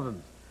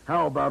thousands.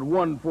 How about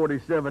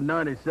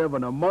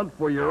 $147.97 a month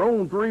for your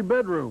own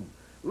 3-bedroom?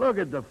 Look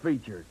at the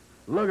features.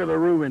 Look at the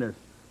roominess.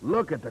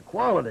 Look at the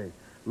quality.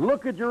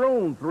 Look at your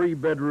own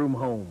 3-bedroom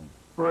home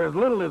for as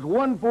little as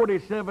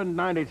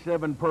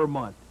 $147.97 per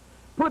month.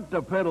 Put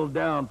the pedal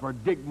down for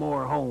Dick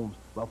Moore Homes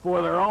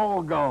before they're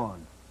all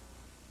gone.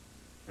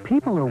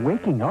 People are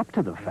waking up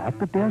to the fact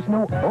that there's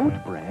no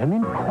oat bran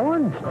in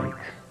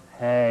cornflakes.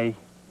 Hey,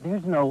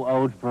 there's no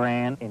oat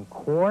bran in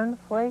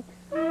cornflakes?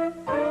 There's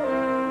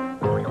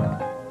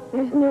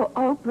no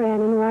oat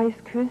bran in Rice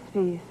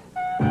Krispies.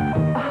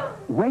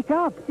 Wake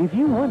up. If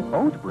you want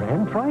oat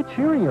bran, try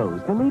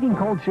Cheerios, the leading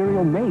cold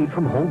cereal made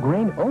from whole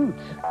grain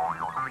oats.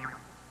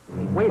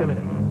 Wait a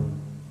minute.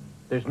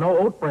 There's no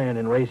oat bran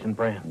in Raisin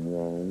Bran.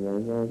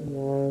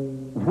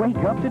 Wake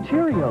up to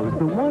Cheerios,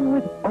 the one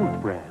with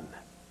oat bran.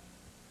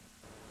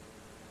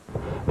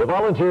 The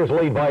Volunteers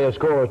lead by a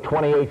score of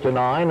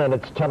 28-9, and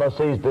it's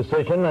Tennessee's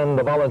decision, and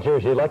the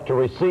Volunteers elect to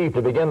receive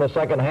to begin the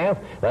second half.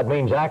 That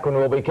means Akron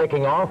will be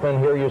kicking off,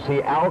 and here you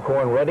see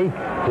Alcorn ready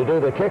to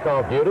do the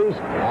kickoff duties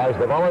as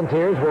the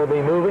Volunteers will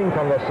be moving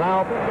from the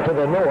south to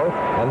the north,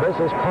 and this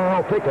is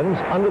Carl Pickens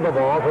under the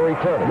ball to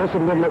return. This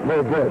one didn't look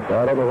very good.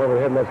 I don't know whether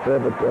he had much there,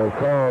 but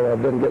Carl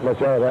didn't get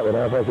much out of that one.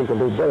 I think he can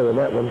do better than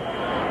that one.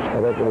 I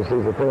think when he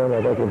sees the film,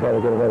 I think he'll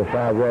probably get another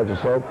 5 yards or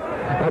so.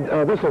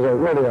 This is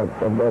really a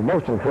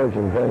most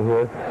encouraging thing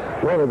here.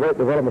 One of the great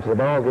developments of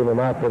the ball game, in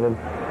my opinion,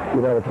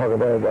 you know, we're talking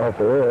about it off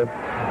the air,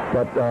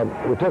 but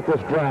we took this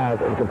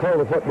drive and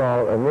controlled the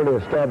football and really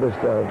established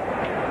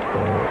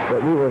that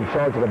we were in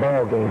charge of the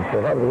ball game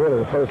for that was really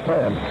the first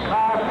time.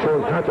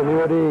 Showing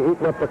continuity,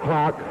 eating up the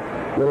clock,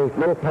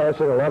 little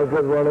passing, a lot of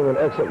good running, and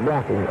excellent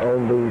blocking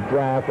on the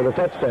drive for the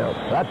touchdown.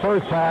 That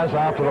first pass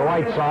out to the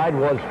right side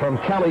was from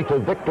Kelly to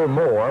Victor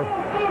Moore,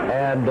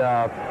 and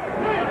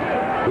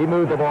he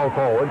moved the ball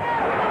forward.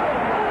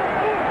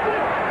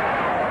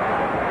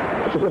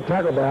 It's a good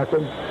tackle by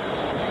Akron.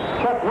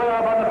 Chuck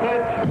Webb on the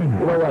pitch.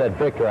 You know what, at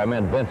Victor, I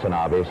meant Vincent,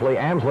 obviously.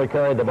 Amsley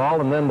carried the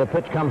ball, and then the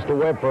pitch comes to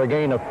Webb for a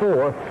gain of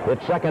 4.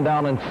 It's 2nd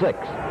down and 6.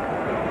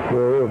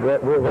 We're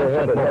very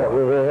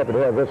happy to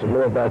have Vincent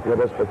Moore back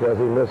with us because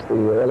he missed the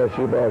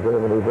LSU ball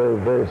game and a very,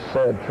 very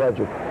sad,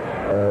 tragic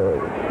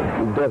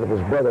death of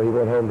his brother. He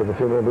went home to the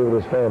funeral and be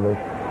with his family.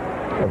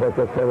 I think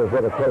that family is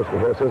rather close to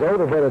us. His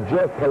older brother,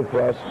 Jeff, played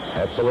for us.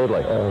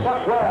 Absolutely.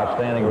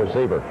 Outstanding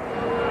receiver.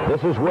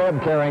 This is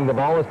Webb carrying the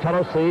ball as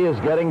Tennessee is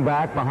getting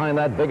back behind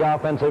that big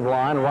offensive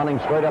line, running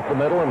straight up the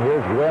middle, and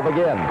here's Webb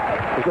again.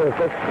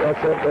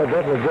 That's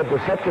definitely a good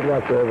deception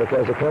right there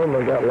because the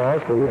cameraman got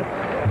lost. He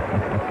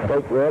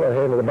faked well, or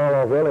handed the ball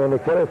off well, and he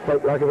could have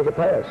faked like it was a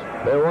pass.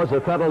 There was a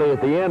penalty at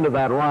the end of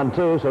that run,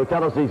 too, so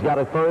Tennessee's got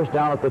it first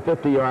down at the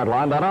 50-yard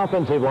line. That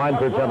offensive line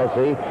for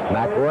Tennessee,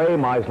 McRae,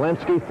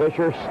 Myslinski,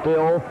 Fisher,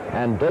 Still,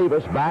 and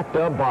Davis, backed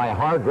up by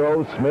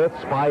Hargrove, Smith,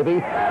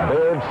 Spivey,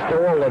 Baird,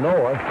 Stoll,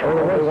 Lenore.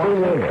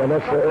 And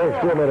that's Eric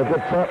Steele made a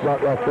good front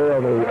block right there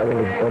on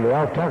the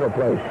off tackle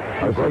play.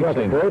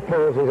 Great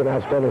pulls. He's an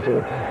outstanding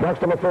receiver.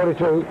 Next number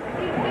 42.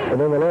 And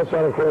then the left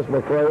side, of course,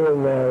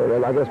 McRae,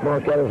 and I guess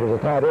Mark Adams was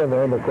a tight end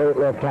there. McRae at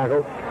left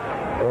tackle,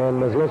 and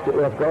Myslinski at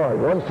left guard.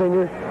 One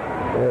senior,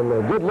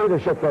 and good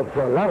leadership up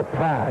front. A lot of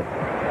pride.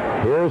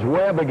 Here's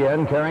Webb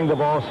again, carrying the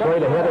ball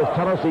straight ahead as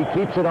Tennessee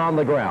keeps it on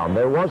the ground.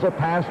 There was a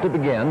pass to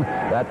begin.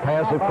 That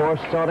pass, of course,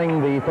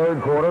 starting the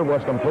third quarter,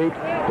 was complete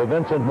to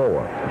Vincent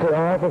Moore.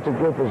 Our offensive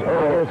group is...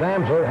 Here's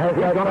Amser.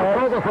 He's going to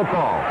throw the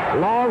football.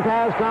 Long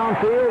pass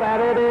downfield,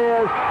 and it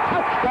is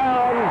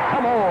touchdown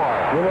to Moore.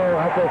 You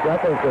know, I think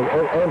that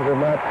Amser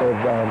might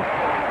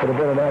have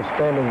been an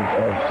outstanding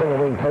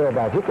single-wing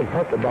tailback. He can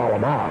punt the ball a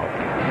mile.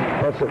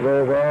 Puts it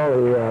very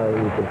well.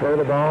 He controlled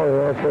the ball. He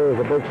also is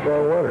a big,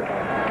 strong runner.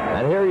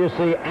 And here you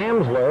see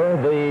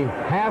Amsler, the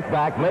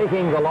halfback,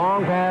 making the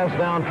long pass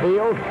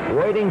downfield,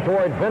 waiting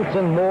for it.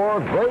 Vincent Moore,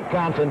 great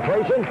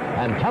concentration,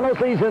 and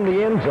Tennessee's in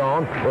the end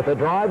zone with a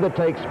drive that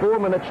takes 4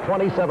 minutes,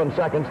 27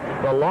 seconds,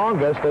 the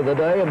longest of the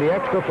day, and the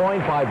extra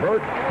point by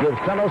Burt gives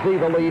Tennessee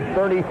the lead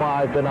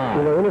 35-9. You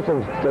know, in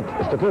some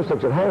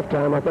statistics at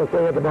halftime, I think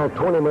they had about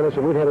 20 minutes,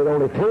 and we'd had it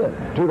only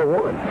 10,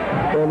 2-1.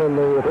 And in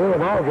at the end of the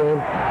ball game,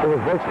 it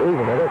was virtually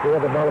even. I think we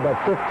had the ball about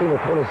 15 or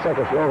 20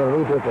 seconds longer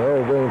than we did the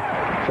whole game.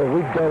 So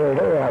we got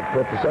their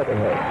output the second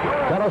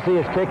half. Tennessee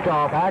is kicked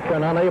off.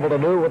 Akron unable to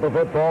move with the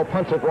football,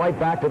 punts it right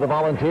back to the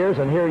Volunteers,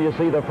 and here you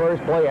see the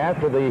first play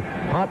after the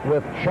punt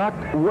with Chuck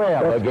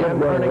Webb. That's again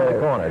turning the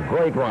corner.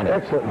 Great run.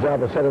 Excellent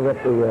job of setting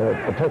up the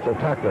potential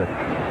tackler.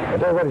 I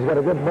tell you what, he's got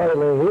a good body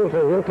line.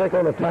 He'll take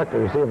on the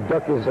tackler. You see him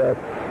duck his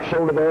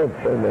shoulder there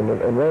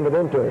and ram it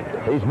into it.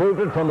 He's moved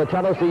it from the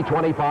Tennessee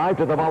 25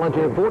 to the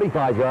Volunteer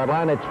 45-yard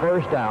line. It's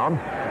first down.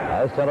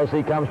 As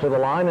Tennessee comes to the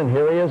line, and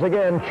here he is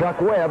again, Chuck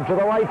Webb to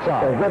the right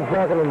side. Good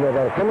blocking in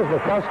there. Clemens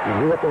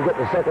McCuskey, he up and get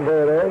the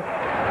secondary there.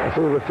 You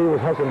see the receivers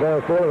hustling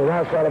downfield on the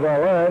right side of our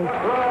line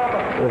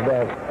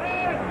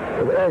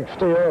with Eric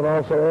Steele and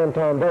also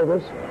Anton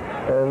Davis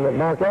and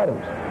Mark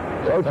Adams.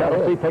 So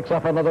Tennessee picks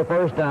up another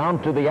first down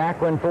to the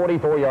Akron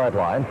 44-yard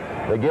line.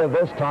 The give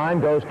this time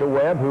goes to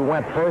Webb, who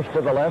went first to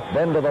the left,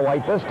 then to the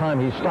right. This time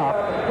he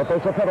stopped, but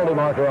there's a penalty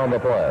marker on the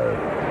play.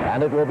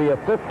 And it will be a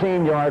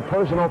 15-yard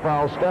personal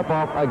foul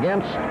step-off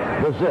against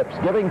the Zips,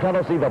 giving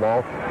Tennessee the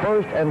ball,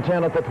 1st and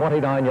 10 at the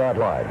 29-yard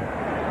line.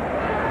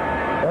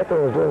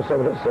 Akron was doing some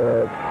of this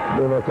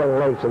being a little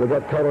late, so they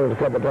got cut in a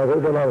couple of times.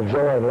 They've been on a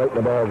join late in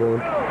the ball game.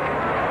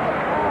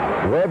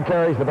 Webb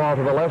carries the ball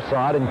to the left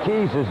side, and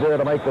Keys is there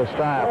to make the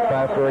stop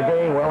after a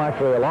gain, well,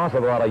 actually a loss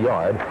of about a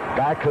yard.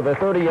 Back to the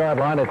 30-yard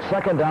line. It's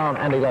 2nd down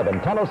and 11.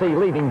 Tennessee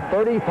leading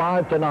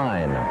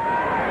 35-9.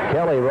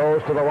 Kelly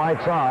rolls to the right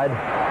side.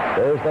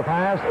 There's the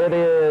pass. It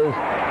is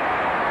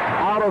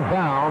out of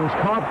bounds,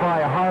 caught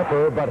by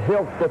Harper, but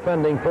Hilk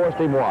defending forced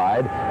him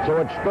wide. So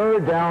it's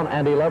 3rd down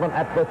and 11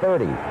 at the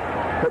 30.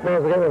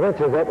 Football's a game of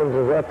inches. That one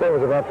was right there,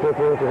 was about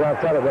 50 inches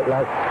outside of it,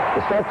 like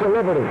the Statue of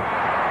Liberty.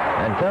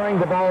 And carrying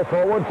the ball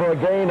forward for a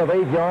gain of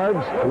 8 yards,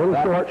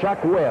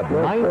 Chuck Webb.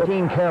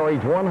 19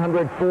 carries,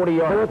 140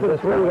 yards. 4th and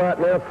 3 right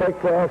now.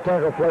 Fake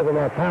off-tackle play from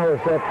our power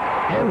set.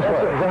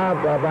 Excellent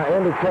job by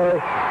Andy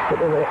Kelly.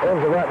 Put in the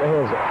ends right in the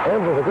hands.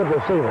 Ends is a good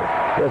receiver.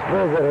 Yes,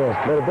 very good hands.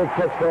 Made a big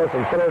catch for us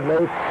in 3rd and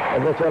 8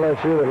 against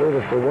LSU that lead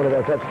us to one of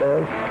our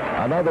touchdowns.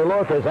 Another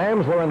look as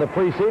Amsler in the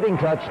preceding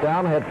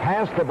touchdown had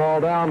passed the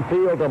ball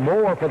downfield to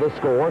Moore for the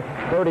score,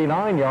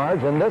 39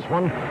 yards, and this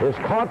one is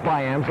caught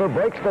by Amsler,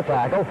 breaks the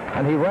tackle,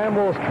 and he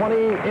rambles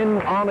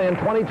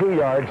 22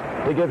 yards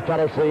to give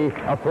Tennessee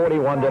a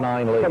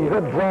 41-9 lead. Some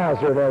good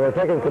drives here now. We're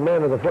taking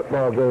command of the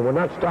football game. We're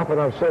not stopping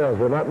ourselves.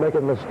 We're not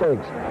making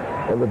mistakes.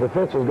 And the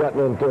defense has gotten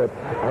into it.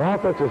 Our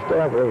offensive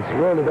staff has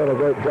really done a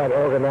great job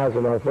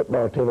organizing our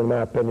football team, in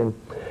my opinion.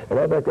 And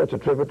I think that's a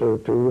tribute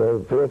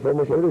to Phil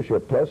Fulmer's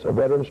leadership, plus a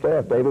veteran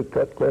staff. David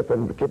Cutcliffe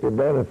and Kippy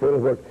Brown and Phil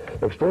have worked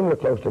extremely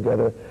close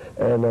together.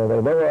 And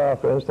they know our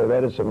offense. They've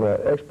added some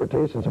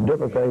expertise and some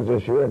different things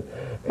this year.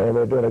 And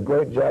they're doing a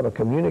great job of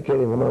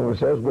communicating among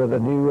themselves with a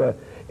new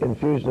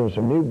infusion of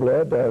some new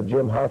blood.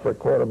 Jim Harford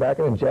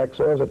quarterbacking and Jack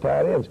Sawyer at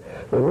tight ends.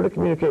 They really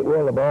communicate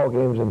well in the ball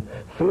games, and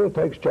Phil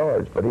takes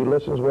charge, but he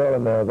listens well,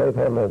 and they've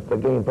handled the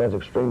game plans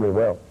extremely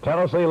well.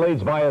 Tennessee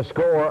leads by a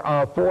score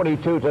of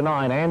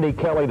 42-9. Andy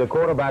Kelly, the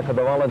quarterback of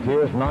the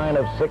Volunteers, 9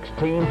 of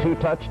 16, 2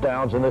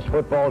 touchdowns in this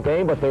football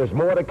game, but there's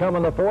more to come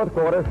in the 4th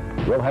quarter.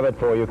 We'll have it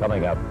for you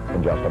coming up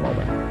in just a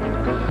moment.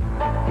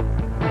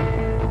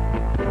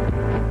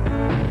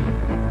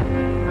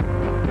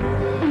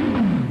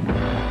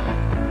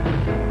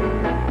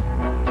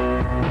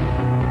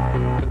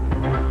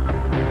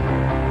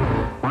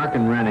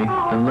 And Rennie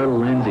and little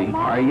Lindsay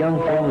are a young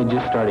family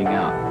just starting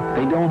out.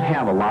 They don't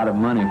have a lot of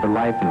money for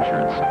life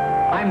insurance.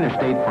 I'm their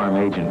State Farm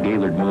agent,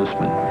 Gaylord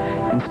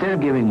Moosman. Instead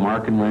of giving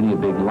Mark and Rennie a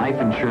big life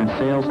insurance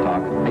sales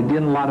talk, I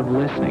did a lot of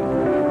listening.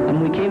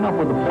 And we came up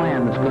with a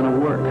plan that's going to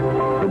work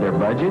for their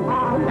budget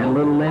and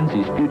little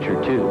Lindsay's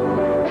future, too.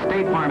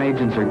 State Farm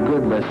agents are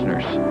good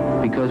listeners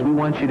because we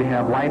want you to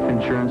have life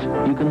insurance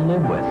you can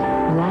live with.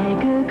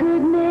 Like a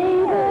good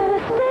neighbor,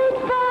 State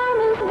Farm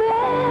is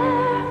there.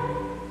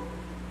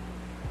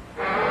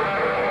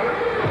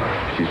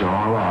 She's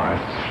all ours.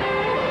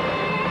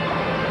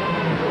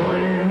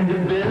 Going into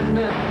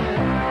business,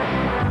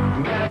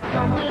 got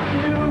something to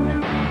do.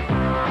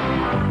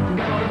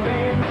 Gonna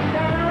pay me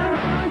down,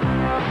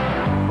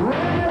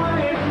 run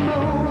away and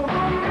move.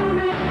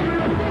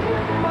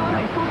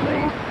 Nice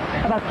place.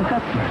 How about the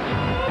customers?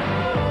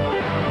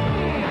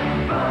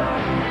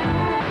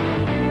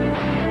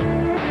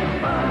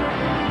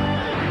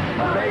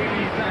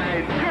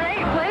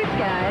 Great place,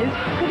 guys.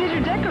 Who did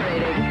your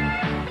decorating?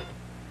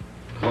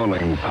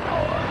 Pulling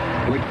power.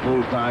 Which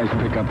full-size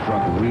pickup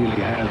truck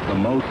really has the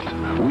most?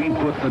 We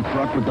put the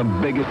truck with the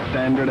biggest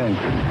standard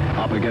engine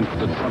up against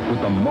the truck with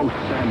the most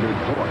standard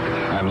torque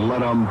and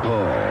let them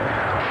pull.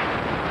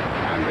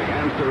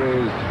 answer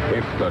is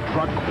it's the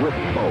truck with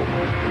both.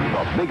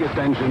 The biggest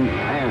engine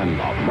and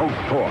the most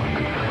torque.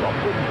 The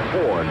big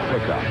Ford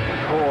pickup.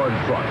 Ford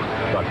trucks.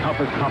 The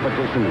toughest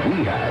competition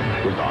we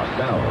have is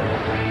ourselves.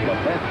 The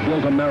best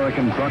built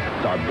American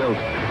trucks are built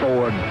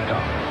Ford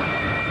tough.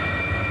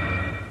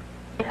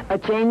 A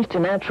change to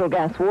natural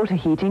gas water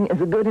heating is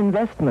a good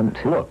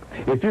investment. Look,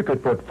 if you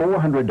could put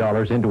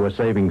 $400 into a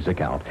savings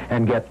account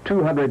and get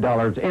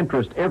 $200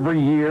 interest every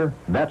year,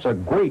 that's a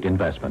great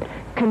investment.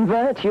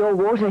 Convert your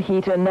water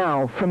heater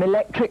now from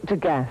electric to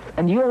gas,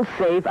 and you'll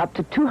save up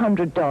to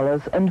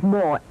 $200 and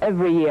more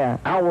every year.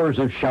 Hours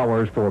of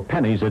showers for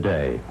pennies a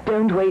day.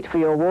 Don't wait for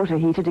your water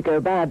heater to go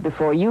bad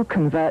before you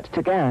convert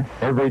to gas.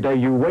 Every day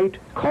you wait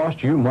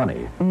costs you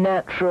money.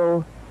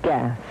 Natural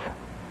gas.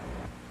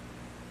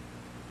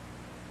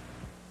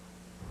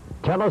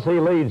 Tennessee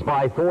leads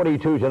by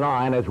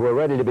 42-9 as we're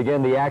ready to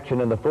begin the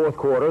action in the fourth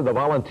quarter. The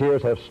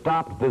Volunteers have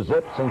stopped the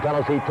Zips and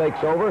Tennessee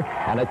takes over.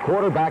 And at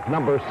quarterback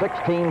number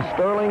 16,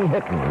 Sterling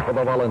Hitton for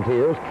the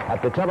Volunteers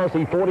at the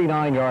Tennessee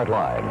 49-yard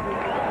line.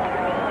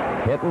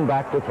 Hitton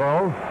back to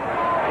throw.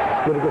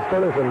 Good to get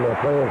Sterling some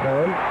playing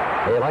time.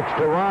 He likes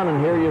to run,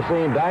 and here you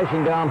see him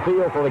dashing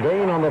downfield for the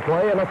gain on the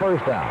play and a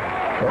first down.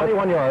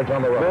 21 yards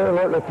on the road. Very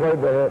alertly played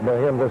by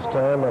him this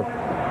time. The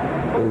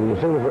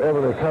receivers were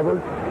able to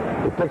recover.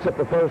 He picks up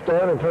the first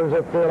down and turns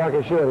upfield like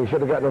he should. He should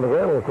have gotten on the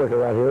ground a little quicker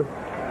right here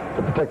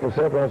to protect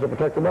himself and also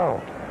protect the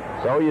ball.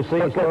 So you see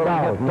tuck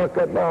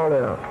that ball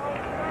now.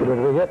 Did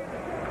it hit?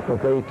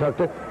 Okay, he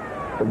tucked it.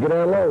 But get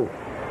down low.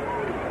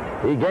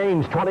 He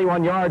gains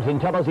 21 yards, and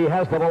Tennessee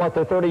has the ball at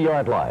the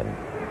 30-yard line.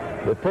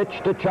 The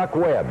pitch to Chuck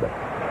Webb.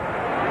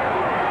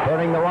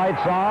 Turning the right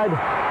side,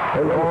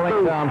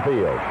 rolling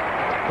downfield.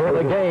 For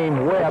the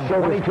game, Webb,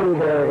 22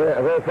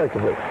 very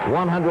effectively.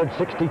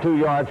 162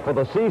 yards for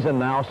the season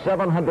now,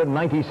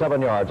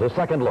 797 yards. A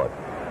second look.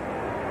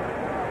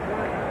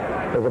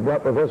 There's a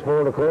block with this one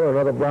in the corner,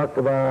 another block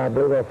by, I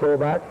believe, our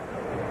fullback.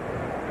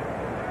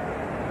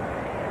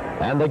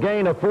 And the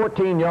gain of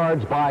 14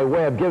 yards by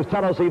Webb gives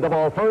Tennessee the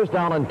ball first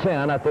down and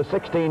 10 at the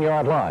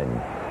 16-yard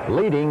line,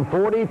 leading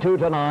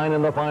 42-9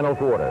 in the final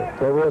quarter.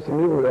 There were some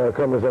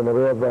newcomers in there.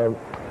 We have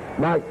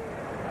Mike.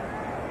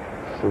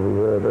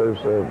 There's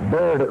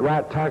Bird at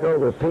right tackle,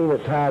 Rapine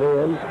at tight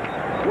end,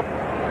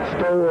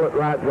 Stoll at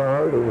right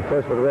guard, who's the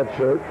freshman red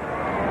shirt.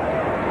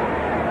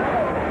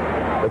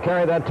 The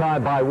carry that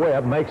time by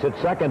Webb makes it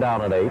second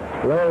down and 8.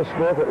 Larry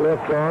Smith at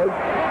left guard.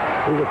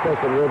 He's a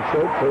freshman red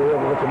shirt, so we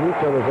have some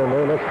newcomers in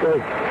there, and that's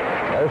great.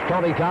 There's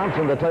Tony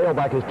Thompson, the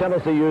tailback, as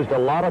Tennessee used a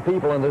lot of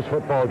people in this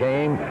football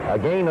game. A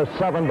gain of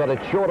 7, but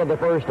it's short of the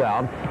first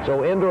down.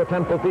 So in to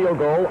attempt the field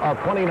goal of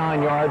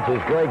 29 yards is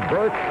Greg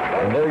Burke.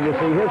 And there you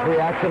see his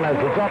reaction as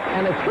it's up,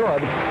 and it's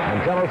good. And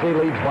Tennessee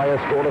leads by a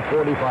score of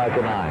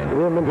 45-9.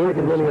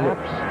 Gruden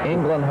snaps,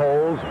 England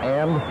holds,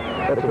 and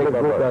that's a good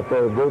group out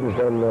there. Gruden's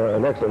done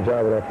an excellent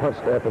job with our punt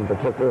staff in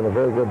particular, and a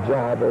very good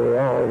job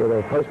overall with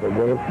our postman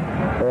game.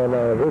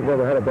 And we've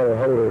never had a better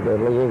holder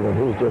than Lee England.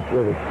 He's just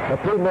really...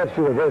 Pretty much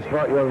a very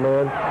smart young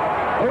man.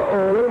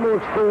 A little more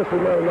experience, we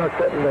might have knocked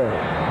that one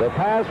down. The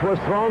pass was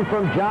thrown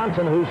from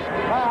Johnson, who's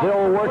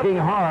still working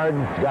hard.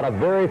 He's got a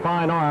very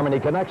fine arm, and he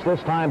connects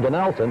this time to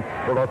Nelson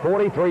for a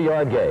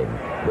 43-yard gain.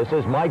 This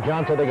is Mike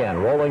Johnson again,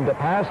 rolling the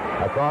pass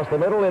across the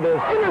middle. It is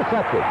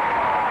intercepted.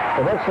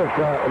 An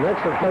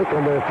excellent take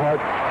on their part,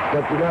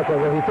 but you know,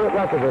 when he threw it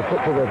right to the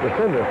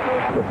defender,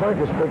 the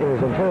frankly speaking,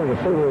 his intended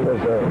receiver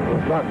was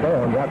knocked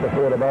down right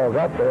before the ball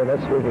got there, and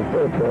that's moving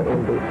forward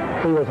into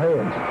Field's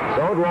hands.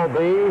 So it will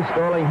be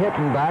Sterling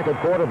Hitton back at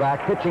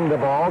quarterback, pitching the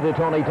ball to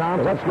Tony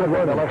Thompson. That's good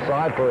on the left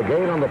side for a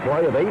gain on the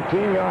play of 18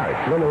 yards.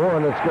 Number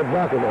one, that's good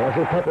blocking. I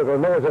see Patrick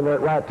Ramirez in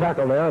that right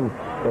tackle now,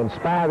 and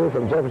Spivey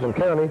from Jefferson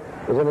County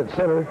is in at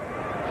center.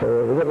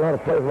 So we get a lot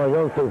of plays from our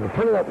young people.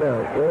 Turn it up now.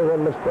 We only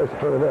one missed place to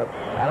turn it up.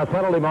 And a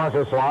penalty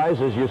marker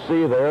flies. As you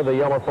see there, the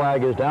yellow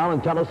flag is down,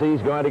 and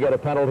Tennessee's going to get a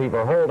penalty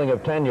for holding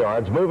of 10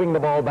 yards, moving the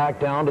ball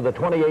back down to the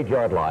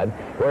 28-yard line,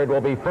 where it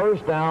will be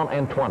first down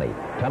and 20.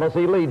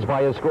 Tennessee leads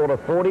by a score of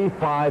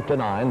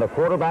 45-9. The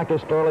quarterback is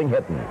Sterling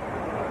Hitton.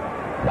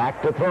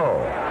 Back to throw.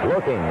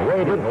 Looking,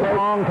 waiting.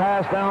 Long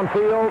pass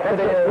downfield. It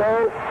is.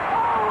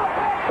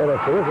 And a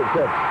terrific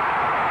catch.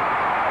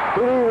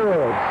 T.D.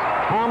 Woods.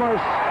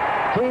 Thomas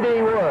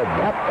T.D. Woods.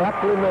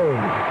 Aptly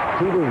named.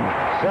 T.D.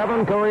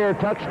 7 career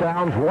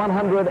touchdowns,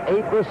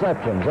 108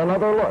 receptions.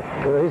 Another look.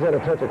 Well, he's had a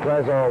touch of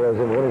class always.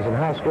 When he was in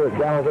high school at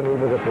Gallatin, he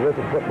was a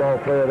terrific football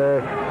player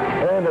there.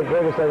 And the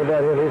greatest thing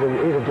about him, he's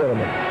a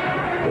gentleman.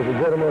 He's a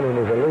gentleman, and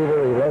he's a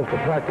leader. He loves to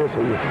practice.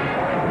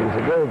 He's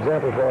a great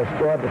example for our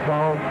squad to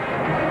follow.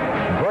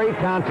 Great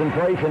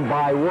concentration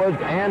by Woods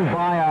and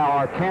by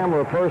our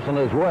camera person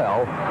as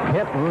well.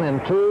 Hitton in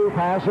 2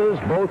 passes,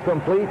 both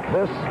complete.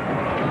 This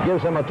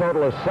gives him a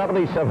total of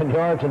 77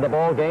 yards in the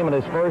ball game, and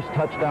his first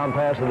touchdown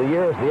pass of the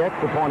year as the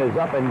extra point is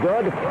up and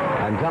good.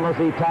 And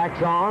Tennessee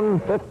tacks on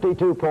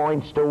 52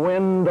 points to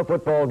win the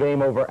football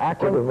game over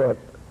Akron.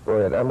 Go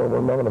ahead. I'm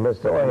going to miss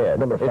that. Go ahead.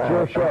 Number 5. It's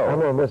your show. I'm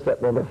going to miss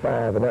that number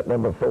 5 and that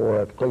number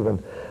 4 at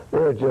Cleveland.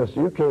 They're just,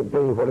 you can't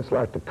believe what it's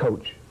like to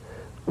coach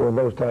when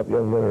those type of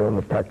young men are on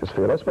the practice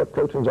field. That's what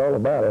coaching's all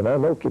about, and I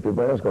know Kippy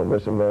Brown's going to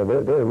miss them. They're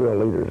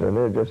real leaders, and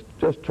they're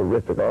just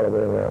terrific all the way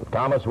around.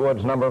 Thomas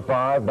Woods, number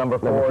 5. Number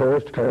 4. Number 4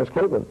 is Terrence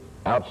Cleveland.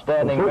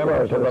 Outstanding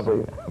members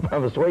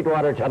of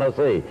Sweetwater,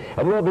 Tennessee.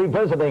 And we'll be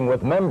visiting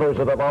with members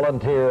of the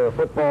volunteer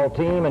football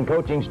team and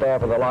coaching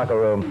staff of the locker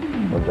room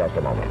in just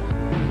a moment.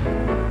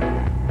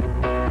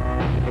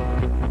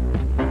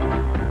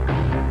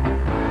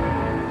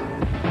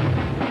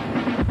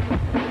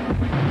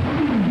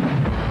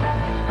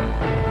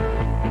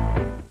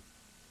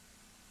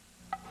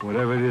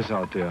 Whatever it is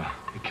out there,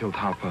 it killed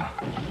Harper,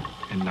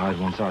 and now it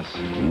wants us.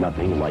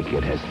 Nothing like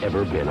it has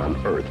ever been on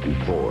Earth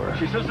before.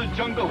 She says the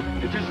jungle,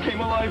 it just came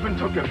alive and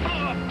took him.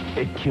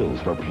 It kills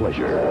for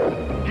pleasure.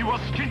 He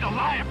was skinned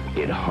alive.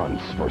 It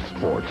hunts for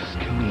sport. It's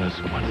killing us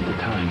one at a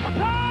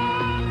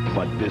time.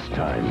 But this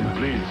time...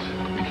 Please,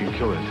 we can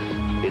kill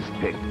it. It's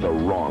picked the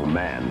wrong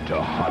man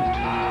to hunt.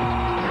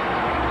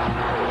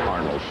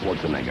 Arnold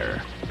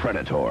Schwarzenegger,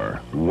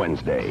 Predator,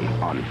 Wednesday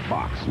on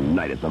Fox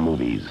Night at the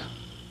Movies.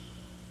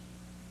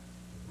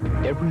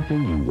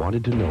 Everything you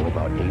wanted to know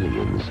about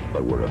aliens,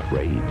 but were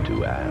afraid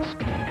to ask.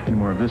 Any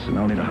more of this and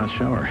I'll need a hot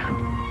shower.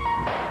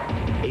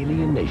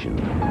 Alien Nation,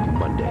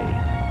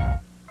 Monday.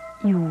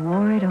 You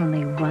wore it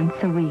only once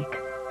a week,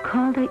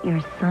 called it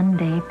your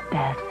Sunday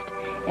best.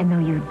 And though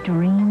you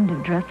dreamed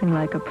of dressing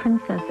like a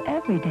princess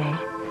every day,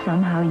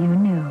 somehow you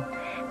knew.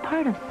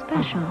 Part of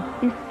special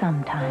is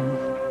sometimes.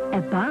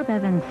 At Bob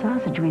Evans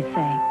Sausage, we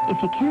say,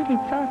 if you can't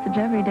eat sausage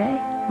every day,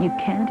 you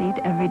can't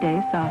eat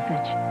everyday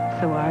sausage.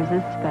 So ours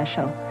is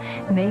special.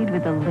 Made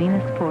with the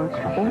leanest pork,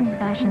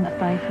 old-fashioned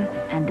spices,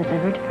 and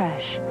delivered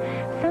fresh.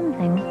 Some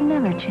things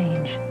never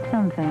change.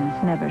 Some things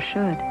never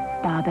should.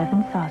 Bob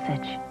Evans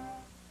Sausage.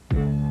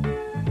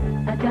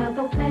 A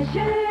double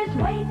pleasure's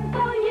waiting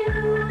for you.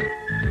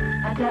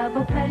 A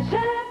double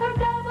pleasure for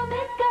double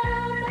mint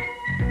gum.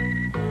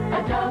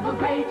 A double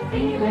great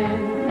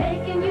feeling,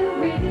 making you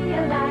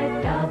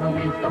realize double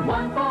is the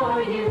one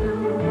for you.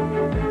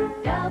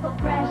 Double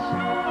fresh,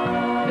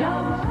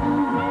 double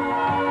smooth,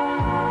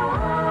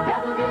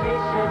 double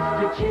delicious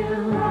to chew.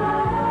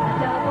 A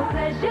double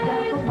pleasure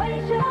is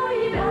waiting for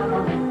you.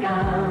 Double mint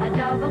gum. A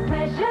double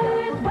pleasure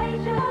is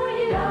waiting for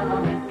you.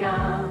 Double mint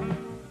gum.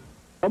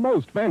 A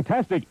most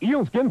fantastic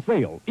eelskin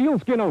sale.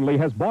 Eelskin only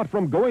has bought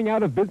from Going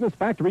Out of Business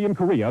Factory in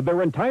Korea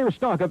their entire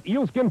stock of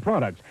eelskin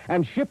products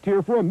and shipped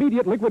here for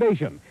immediate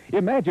liquidation.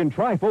 Imagine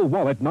tri-fold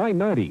wallet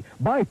 $9.90,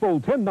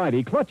 bifold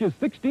 $10.90, clutches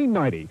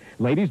 $16.90,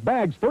 ladies'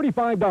 bags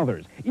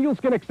 $35,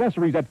 eelskin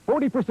accessories at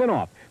 40%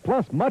 off,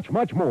 plus much,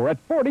 much more at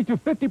 40 to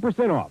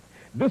 50% off.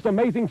 This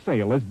amazing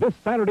sale is this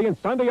Saturday and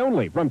Sunday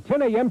only from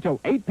 10 a.m. till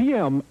 8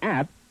 p.m.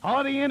 at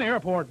Holiday Inn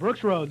Airport,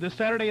 Brooks Road, this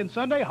Saturday and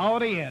Sunday,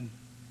 Holiday Inn.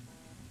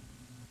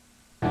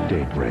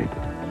 Date rape.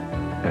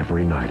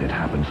 Every night it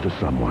happens to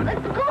someone.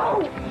 Let's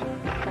go!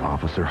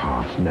 Officer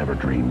Hoffs never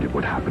dreamed it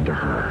would happen to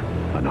her.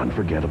 An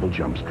unforgettable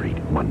Jump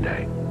Street,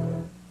 Monday.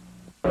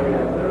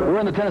 We're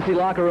in the Tennessee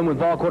locker room with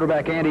ball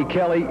quarterback Andy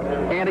Kelly.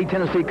 Andy,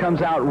 Tennessee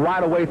comes out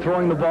right away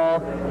throwing the ball.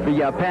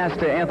 The pass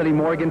to Anthony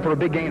Morgan for a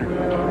big gainer.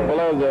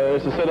 Well,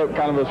 it's a set-up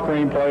kind of a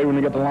screenplay when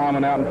you get the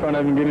lineman out in front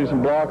of him, getting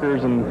some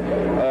blockers, and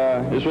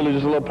it's really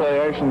just a little play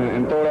action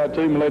and throw it out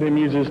to him and let him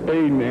use his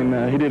speed.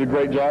 And he did a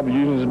great job of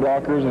using his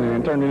blockers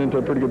and turned it into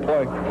a pretty good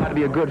play. Got to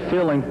be a good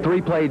feeling.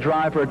 3-play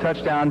drive for a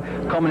touchdown,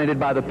 culminated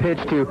by the pitch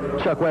to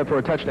Chuck Webb for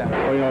a touchdown.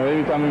 Well,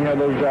 anytime you have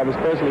those drives,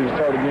 especially to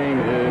start a game,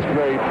 it's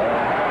great.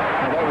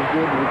 That was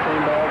good. We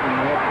came back and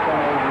we had the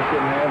turnovers we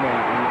shouldn't have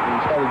and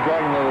started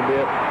dragging a little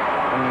bit.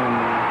 And,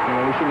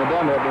 we shouldn't have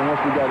done that, but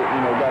once we got it,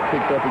 got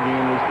picked up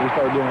again, we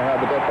started doing it right.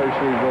 But that first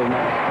series was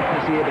nice. To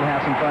see it and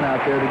have some fun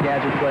out there. The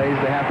gadget plays,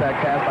 the halfback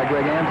pass by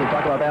Greg Amsley.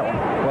 Talk about that one.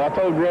 Well, I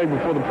told Greg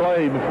before the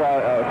play, before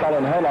I called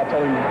in the huddle, I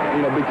told him,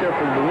 be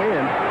careful of the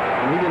wind.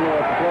 And he didn't know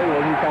what the play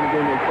was. He kind of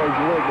gave me a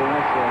crazy look. But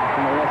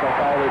once I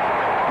called it,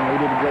 he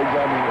did a great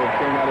job of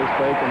carrying out his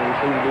fake, and the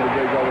receiver did a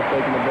great job of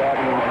faking the block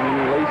and then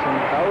releasing.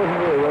 I wasn't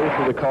really ready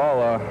for the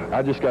call.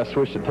 I just got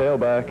switched to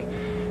tailback,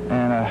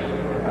 and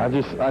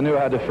I knew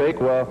I had to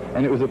fake well,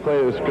 and it was a play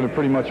that was going to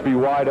pretty much be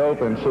wide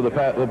open, so the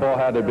ball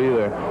had to be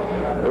there.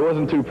 It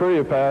wasn't too pretty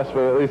a pass,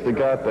 but at least it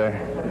got there.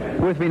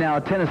 With me now,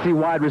 Tennessee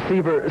wide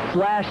receiver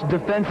 /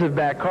 defensive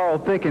back Carl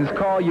Thickens.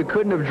 Carl, you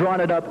couldn't have drawn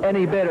it up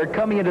any better.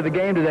 Coming into the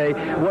game today,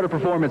 what a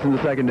performance in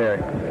the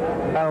secondary.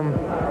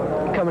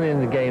 Coming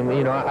into the game,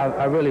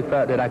 I really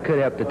felt that I could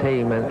help the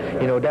team,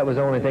 and, that was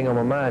the only thing on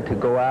my mind, to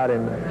go out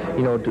and,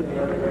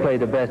 to play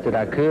the best that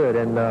I could.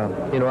 And,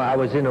 I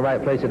was in the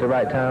right place at the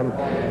right time,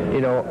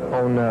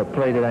 on the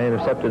play that I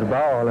intercepted the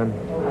ball, and,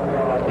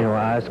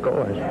 I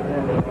scored.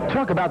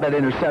 Talk about that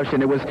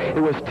interception. It was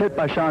tipped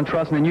by Sean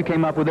Trustin, and you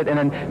came up with it and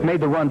then made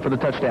the run for the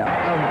touchdown.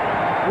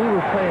 We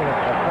were playing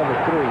a cover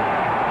 3,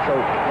 so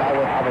I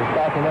was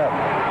backing up,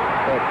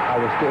 but I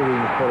was still reading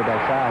the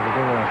quarterback's eyes. And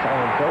then when I saw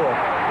him throw it,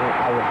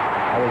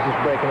 I was just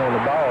breaking on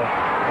the ball,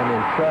 and then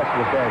Trust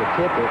was there to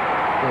tip it,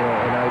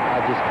 and I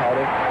just caught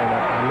it, and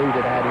I knew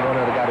that I had one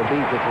other guy to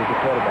beat, which was the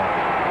quarterback.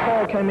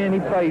 Carl came in, he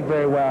played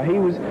very well. He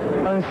was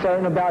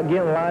uncertain about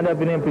getting lined up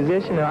and in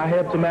position, and I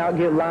helped him out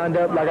get lined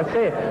up. Like I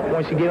said,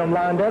 once you get them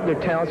lined up, their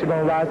talents are going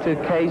to rise to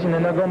the occasion,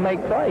 and they're going to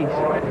make plays.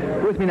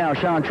 With me now,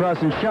 Sean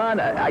Truss. And Sean,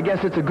 I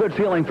guess it's a good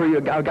feeling for you,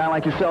 a guy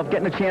like yourself,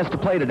 getting a chance to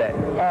play today.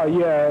 Oh,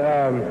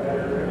 yeah.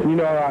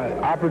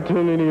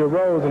 Opportunity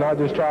arose, and I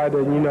just tried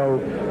to,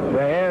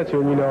 to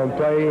answer, and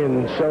play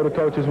and show the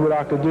coaches what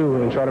I could do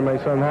and try to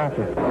make something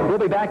happen. We'll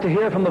be back to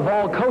hear from the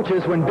Vol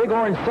coaches when Big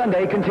Orange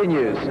Sunday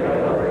continues.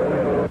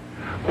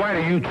 Why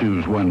do you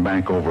choose one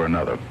bank over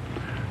another?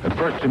 At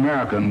First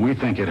American, we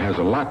think it has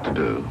a lot to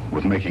do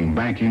with making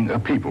banking a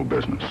people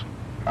business.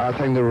 I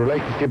think the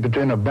relationship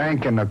between a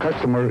bank and a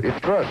customer is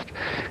trust,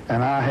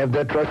 and I have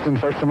that trust in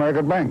First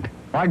American Bank.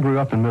 I grew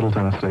up in Middle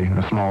Tennessee, in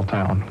a small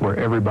town, where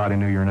everybody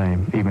knew your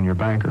name, even your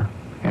banker.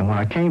 And when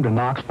I came to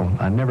Knoxville,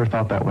 I never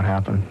thought that would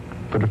happen.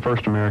 But at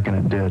First American,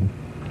 it did.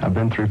 I've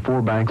been through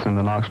 4 banks in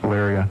the Knoxville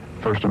area.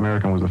 First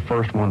American was the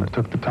first one that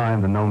took the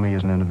time to know me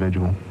as an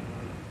individual.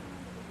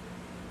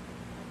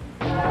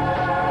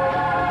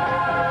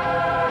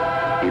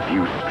 If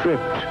you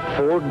stripped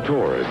Ford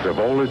Taurus of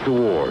all its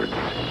awards,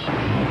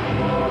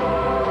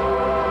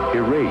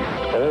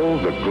 erased all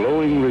the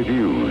glowing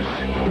reviews,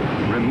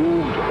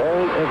 removed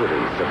all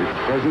evidence of its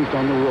presence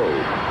on the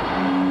road,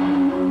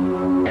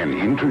 and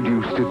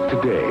introduced it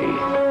today,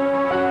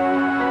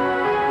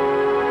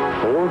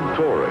 Ford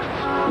Taurus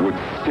would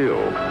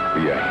still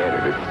be ahead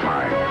of its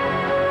time.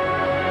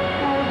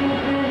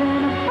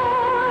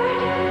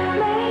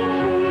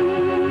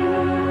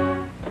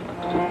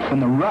 When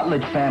the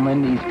Rutledge family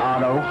needs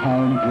auto,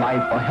 home,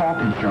 life, or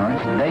health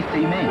insurance, they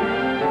see me.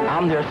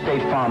 I'm their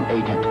State Farm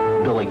agent,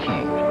 Billy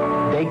King.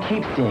 They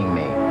keep seeing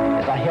me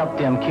as I help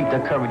them keep their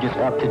coverages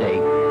up to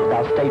date with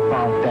our State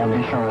Farm family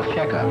insurance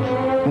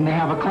checkups. When they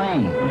have a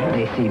claim,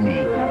 they see me.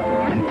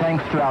 And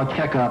thanks to our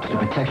checkups, the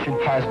protection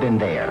has been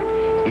there.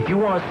 If you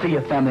want to see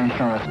a family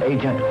insurance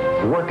agent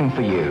working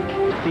for you,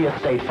 see a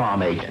State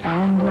Farm agent.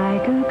 And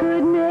like a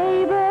good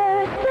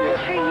neighbor, still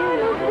for you.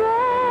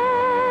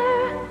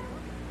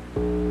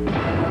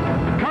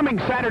 Coming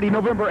Saturday,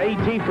 November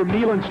 18th from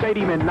Neyland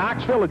Stadium in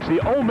Knoxville, it's the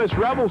Ole Miss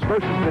Rebels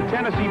versus the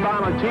Tennessee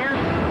Volunteers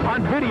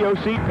on video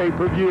seat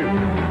pay-per-view.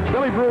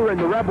 Billy Brewer and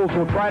the Rebels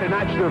will try to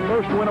notch their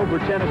first win over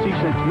Tennessee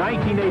since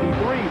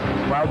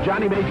 1983, while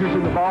Johnny Majors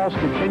and the Vols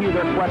continue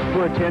their quest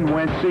for a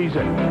 10-win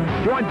season.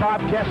 Join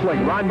Bob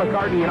Kessling, Ron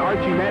McCartney, and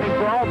Archie Manning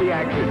for all the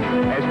action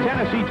as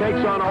Tennessee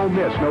takes on Ole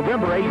Miss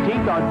November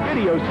 18th on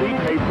video seat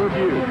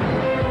pay-per-view.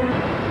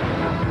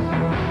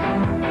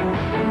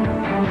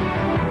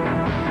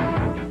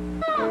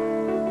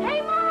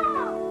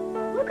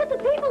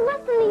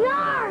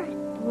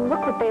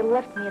 Look what they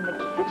left me in the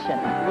kitchen.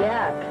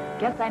 Yuck.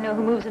 Guess I know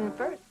who moves in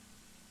first.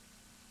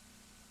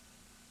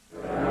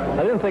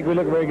 I didn't think we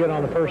looked very good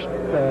on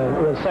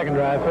the second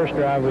drive. First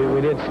drive,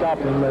 we did stop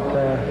them, but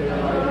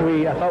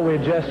I thought we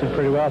adjusted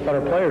pretty well. I thought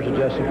our players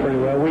adjusted pretty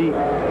well. We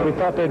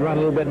thought they'd run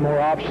a little bit more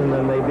option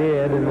than they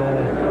did,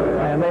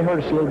 and they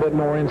hurt us a little bit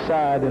more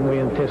inside than we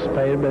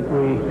anticipated, but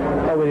we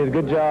thought we did a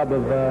good job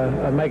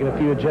of making a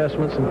few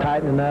adjustments and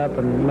tightening up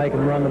and making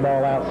them run the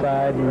ball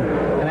outside,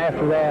 and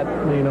after that,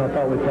 I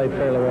thought we played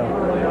fairly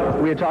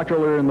well. We had talked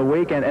earlier in the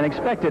week and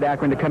expected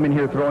Akron to come in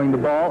here throwing the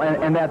ball,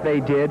 and that they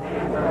did.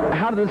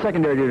 How did the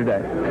secondary do today?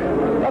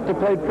 I thought they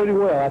played pretty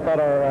well. I thought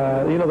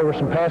there were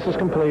some passes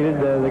completed.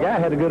 The guy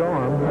had a good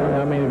arm.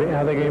 I mean,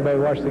 I think anybody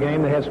watched the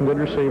game, they had some good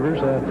receivers.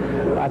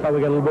 I thought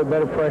we got a little bit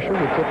better pressure. We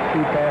took a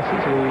few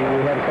passes.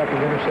 We had a couple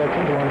of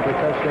interceptions. One for a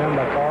touchdown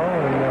by Carl,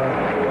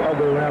 and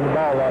thought we ran the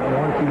ball a lot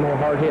more, and a few more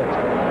hard hits.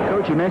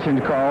 Coach, you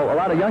mentioned, Carl, a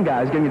lot of young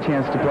guys getting a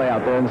chance to play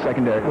out there in the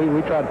secondary.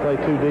 We tried to play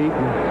too deep.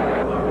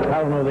 And I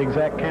don't know the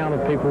exact count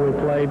of people we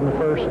played in the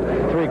first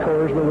 3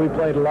 quarters, but we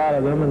played a lot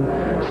of them,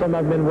 and some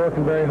have been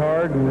working very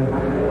hard, and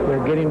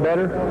they're getting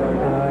better.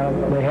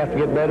 They have to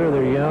get better.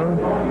 They're young.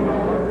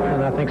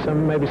 And I think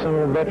maybe some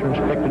of the veterans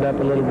picked it up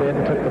a little bit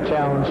and took the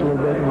challenge a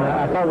little bit. And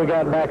I thought we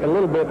got back a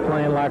little bit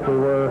playing like we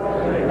were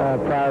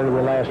prior to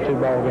the last 2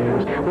 ball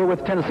games. We're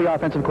with Tennessee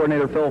offensive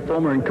coordinator Phil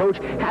Fulmer, and Coach,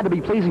 had to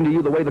be pleasing to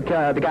you the way the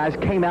guys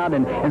came out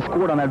and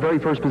scored on that very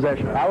first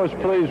possession. I was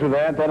pleased with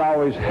that. That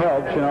always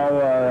helps.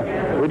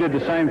 We did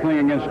the same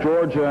thing against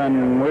Georgia,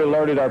 and we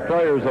alerted our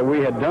players that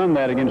we had done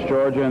that against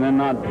Georgia and then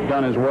not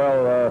done as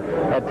well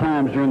at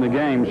times during the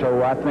game.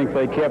 So I think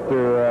they kept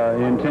their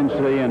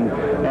intensity, and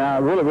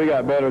really we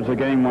got better as the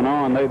game went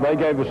on. They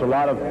gave us a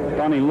lot of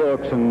funny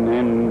looks,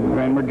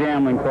 and we're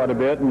gambling quite a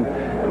bit.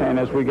 And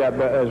as the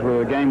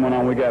game went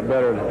on, we got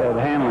better at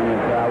handling it.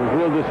 I was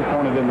real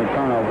disappointed in the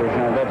turnovers.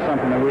 That's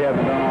something that we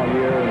haven't done all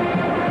year,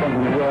 and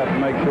something that we'll have to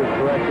make sure is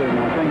corrected. And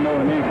I think more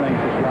than anything,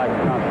 it's just lack of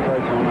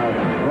concentration on our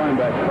running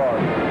back part.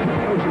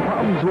 Coach,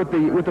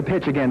 problems with the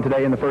pitch again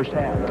today in the first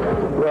half?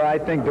 Well, I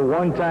think the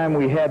one time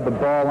we had the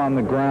ball on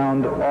the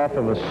ground off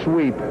of a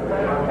sweep,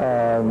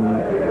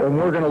 and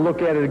we're going to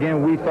look at it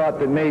again, we thought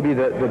that maybe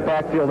the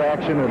backfield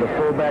action or the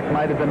fullback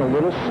might have been a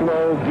little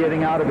slow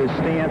getting out of his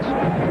stance,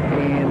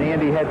 and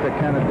Andy had to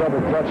kind of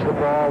double clutch the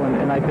ball,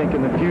 and I think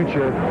in the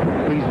future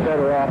he's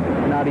better off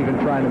not even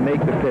trying to make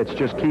the pitch,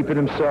 just keep it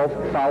himself,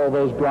 follow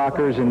those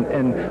blockers,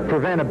 and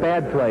prevent a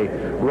bad play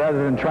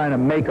rather than trying to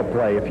make a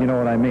play, if you know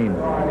what I mean.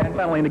 And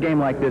finally, in a game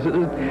like this,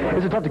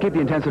 is it tough to keep the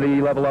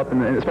intensity level up,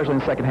 especially in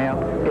the second half?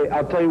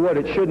 I'll tell you what,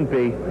 it shouldn't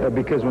be,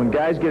 because when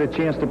guys get a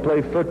chance to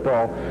play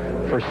football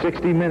for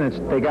 60 minutes,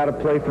 they got to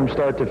play from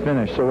start to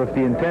finish. So if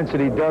the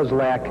intensity does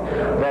lack,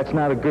 that's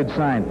not a good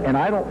sign. And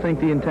I don't think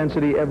the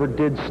intensity ever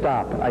did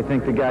stop. I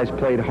think the guys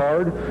played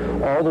hard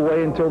all the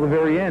way until the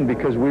very end,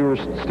 because we were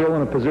still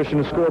in a position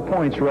to score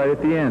points right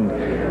at the end.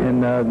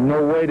 And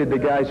no way did the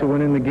guys who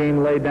went in the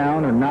game lay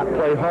down or not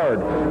play hard,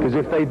 because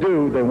if they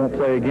do, they won't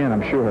play again,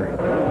 I'm sure.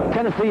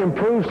 Tennessee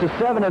improves to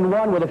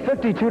 7-1 with a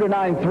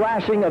 52-9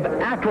 thrashing of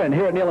Akron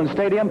here at Neyland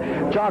Stadium.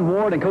 John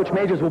Ward and Coach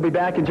Majors will be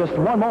back in just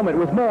one moment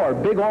with more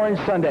Big Orange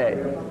Sunday.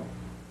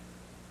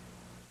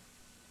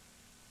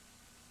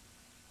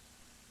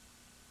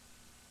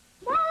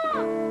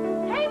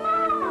 Mom! Hey,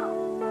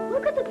 Mom!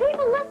 Look at the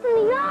people left in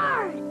the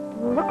yard.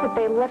 Look what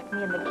they left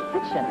me in the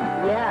kitchen.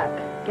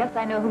 Yuck. Guess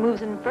I know who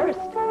moves in first.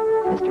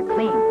 Mr.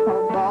 Clean.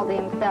 Oh, Baldy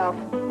himself.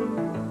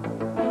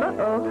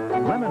 Uh-oh.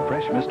 Lemon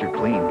Fresh Mr.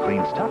 Clean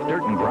cleans tough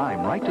dirt and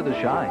grime right to the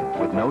shine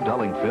with no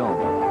dulling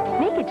film.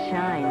 Make it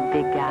shine,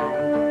 big guy.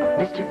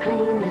 Mr.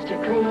 Clean,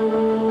 Mr.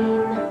 Clean.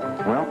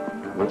 Well,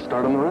 let's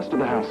start on the rest of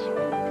the house.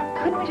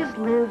 Couldn't we just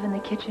live in the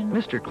kitchen?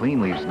 Mr.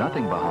 Clean leaves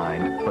nothing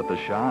behind but the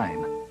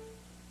shine.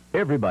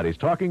 Everybody's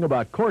talking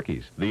about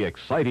Corky's, the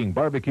exciting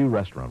barbecue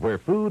restaurant where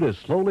food is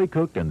slowly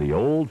cooked in the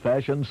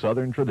old-fashioned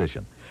Southern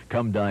tradition.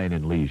 Come dine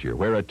in leisure,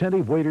 where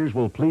attentive waiters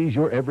will please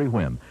your every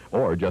whim,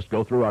 or just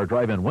go through our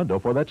drive-in window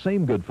for that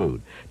same good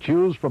food.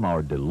 Choose from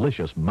our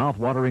delicious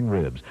mouth-watering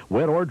ribs,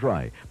 wet or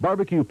dry,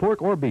 barbecue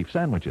pork or beef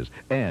sandwiches,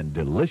 and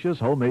delicious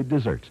homemade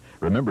desserts.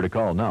 Remember to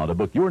call now to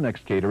book your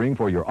next catering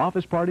for your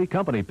office party,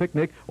 company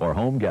picnic, or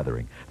home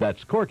gathering.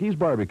 That's Corky's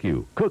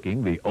Barbecue,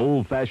 cooking the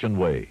old-fashioned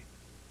way.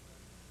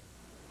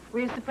 Were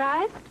you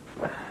surprised?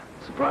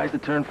 Surprised to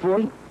turn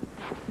 40?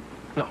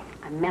 No.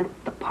 I meant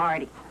the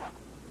party.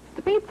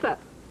 The pizza.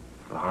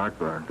 The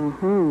heartburn.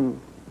 Mm-hmm.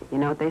 You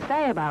know what they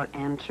say about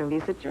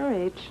anchovies at your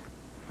age.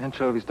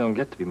 Anchovies don't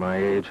get to be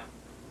my age.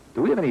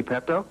 Do we have any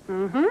Pepto?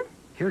 Mm-hmm.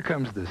 Here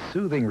comes the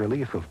soothing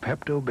relief of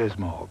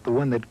Pepto-Bismol. The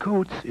one that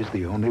coats is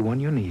the only one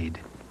you need.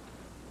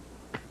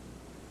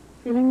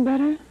 Feeling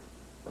better?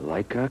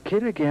 Like a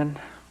kid again.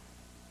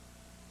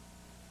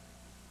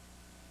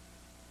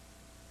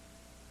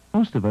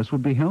 Most of us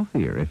would be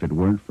healthier if it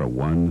weren't for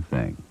one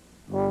thing.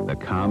 The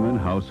common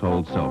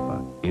household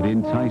sofa. It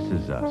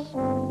entices us.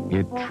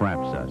 It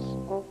traps us.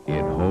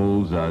 It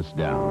holds us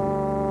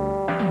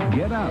down.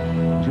 Get up.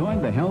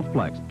 Join the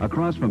HealthPlex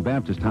across from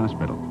Baptist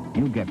Hospital.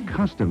 You get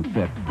custom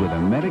fit with a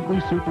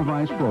medically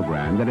supervised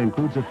program that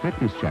includes a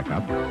fitness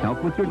checkup,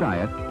 help with your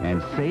diet,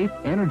 and safe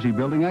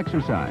energy-building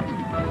exercise.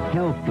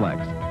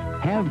 HealthPlex.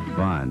 Have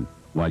fun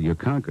while you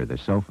conquer the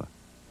sofa.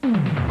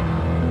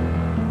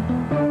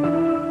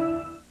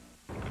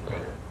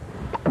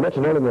 I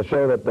mentioned earlier in the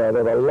show that there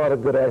were a lot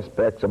of good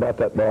aspects about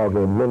that ball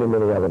game, many,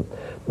 many of them.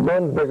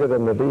 None bigger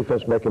than the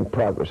defense making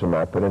progress, in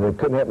my opinion. It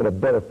couldn't happen at a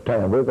better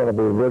time. We're going to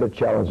be really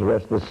challenged the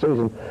rest of the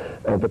season,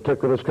 and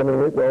particularly this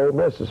coming week where Ole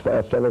Miss is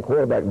outstanding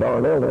quarterback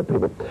Darnell and that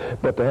people.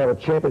 But to have a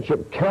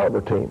championship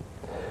caliber team,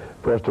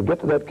 for us to get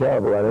to that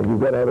caliber, I think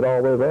you've got to have it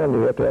all the way around. You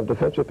have to have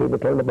defensive people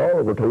turn the ball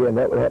over to you, and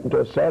that would happen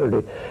to us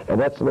Saturday.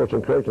 And that's the most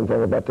encouraging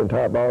thing about the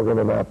entire ball game,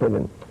 in my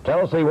opinion.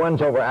 Tennessee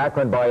wins over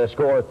Akron by a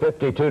score of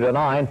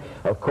 52-9.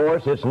 Of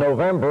course, it's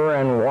November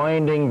and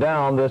winding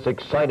down this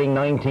exciting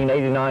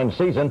 1989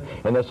 season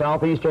in the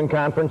Southeastern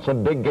Conference.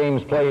 Some big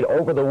games played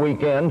over the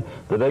weekend.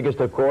 The biggest,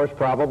 of course,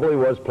 probably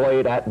was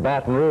played at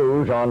Baton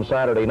Rouge on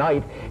Saturday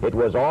night. It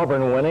was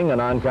Auburn winning a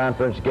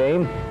non-conference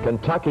game.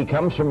 Kentucky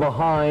comes from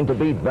behind to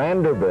beat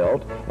Vanderbilt.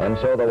 And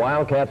so the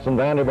Wildcats and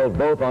Vanderbilt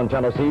both on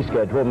Tennessee's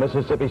schedule.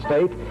 Mississippi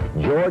State,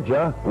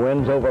 Georgia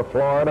wins over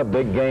Florida,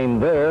 big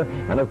game there.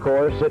 And of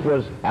course it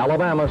was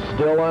Alabama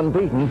still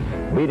unbeaten,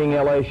 beating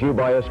LSU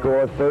by a score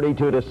of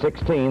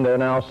 32-16. They're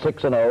now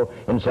 6-0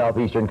 in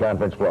Southeastern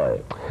Conference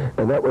play.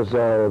 And that was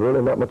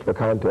really not much of a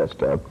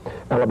contest.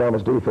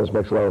 Alabama's defense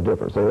makes a lot of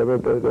difference. They have a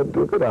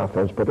good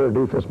offense, but their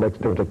defense makes a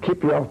difference. To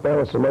keep you off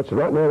balance so much,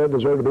 right now they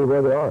deserve to be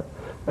where they are.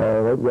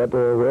 They've got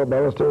a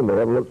well-balanced team. They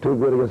haven't looked too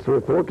good against 3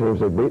 or 4 teams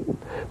they've beaten,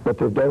 but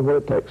they've done what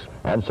it takes.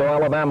 And so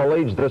Alabama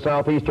leads the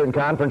Southeastern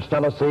Conference.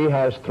 Tennessee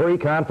has 3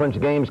 conference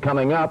games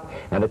coming up,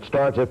 and it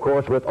starts, of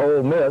course, with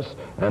Ole Miss,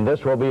 and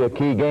this will be a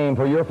key game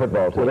for your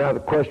football team.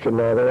 Without question,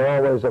 they're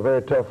always a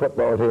very tough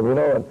football team, you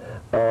know,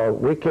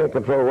 and we can't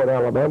control what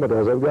Alabama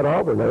does. They've got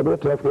Auburn. That'll be a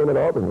tough game in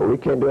Auburn, but we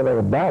can't do anything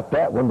about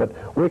that one, but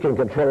we can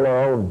control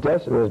our own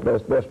destiny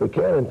as best we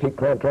can and keep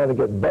trying to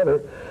get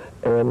better.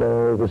 And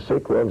the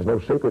secret, is no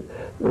secret,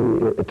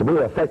 to be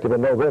effective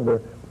in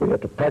November, we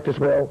have to practice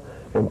well,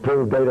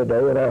 improve day to day,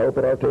 and I hope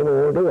that our team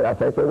will do it. I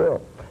think they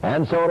will.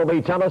 And so it'll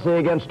be Tennessee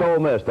against Ole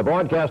Miss. The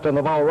broadcast on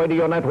the Vol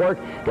Radio Network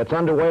gets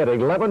underway at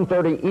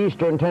 11:30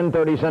 Eastern,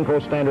 10:30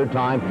 Central Standard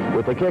Time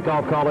with the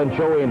kickoff call-in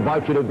show. We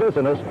invite you to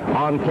visit us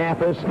on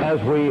campus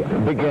as we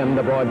begin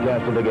the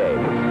broadcast of the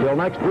game. Till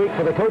next week,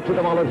 for the coach of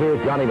the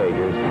Volunteers, Johnny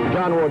Majors,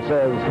 John Ward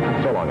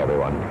says, so long,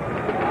 everyone.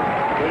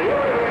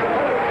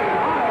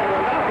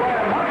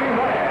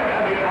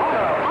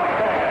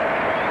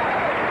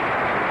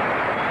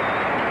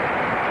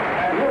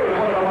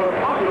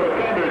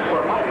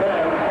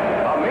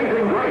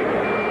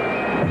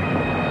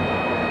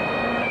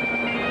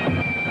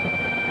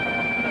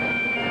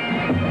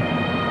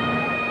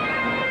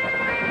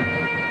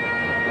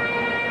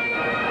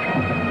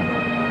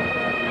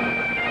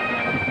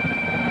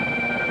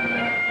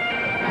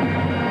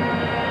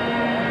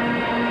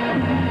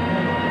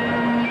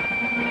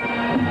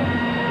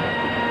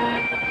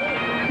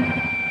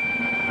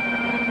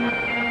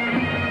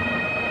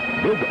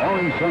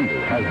 Orange Sunday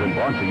has been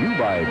brought to you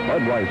by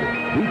Budweiser.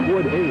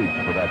 Deepwood Age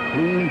for that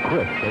clean,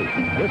 crisp taste.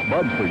 This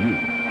Bud's for you.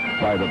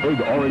 By the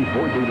Big Orange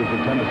Ford dealers of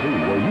Tennessee,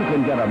 where you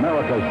can get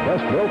America's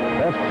best-built,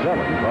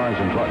 best-selling cars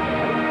and trucks.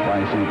 By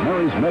St.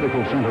 Mary's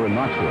Medical Center in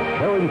Knoxville,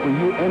 caring for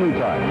you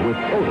anytime with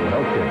total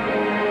health care.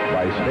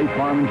 By State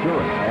Farm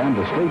Insurance and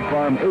the State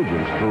Farm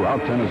agents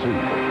throughout Tennessee.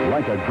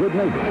 Like a good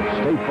neighbor,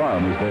 State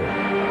Farm is there.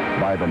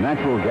 By the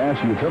natural gas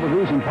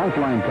utilities and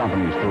pipeline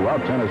companies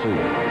throughout Tennessee.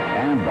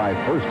 And by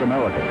First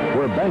American,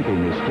 where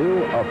banking is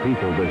still a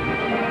people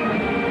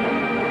business.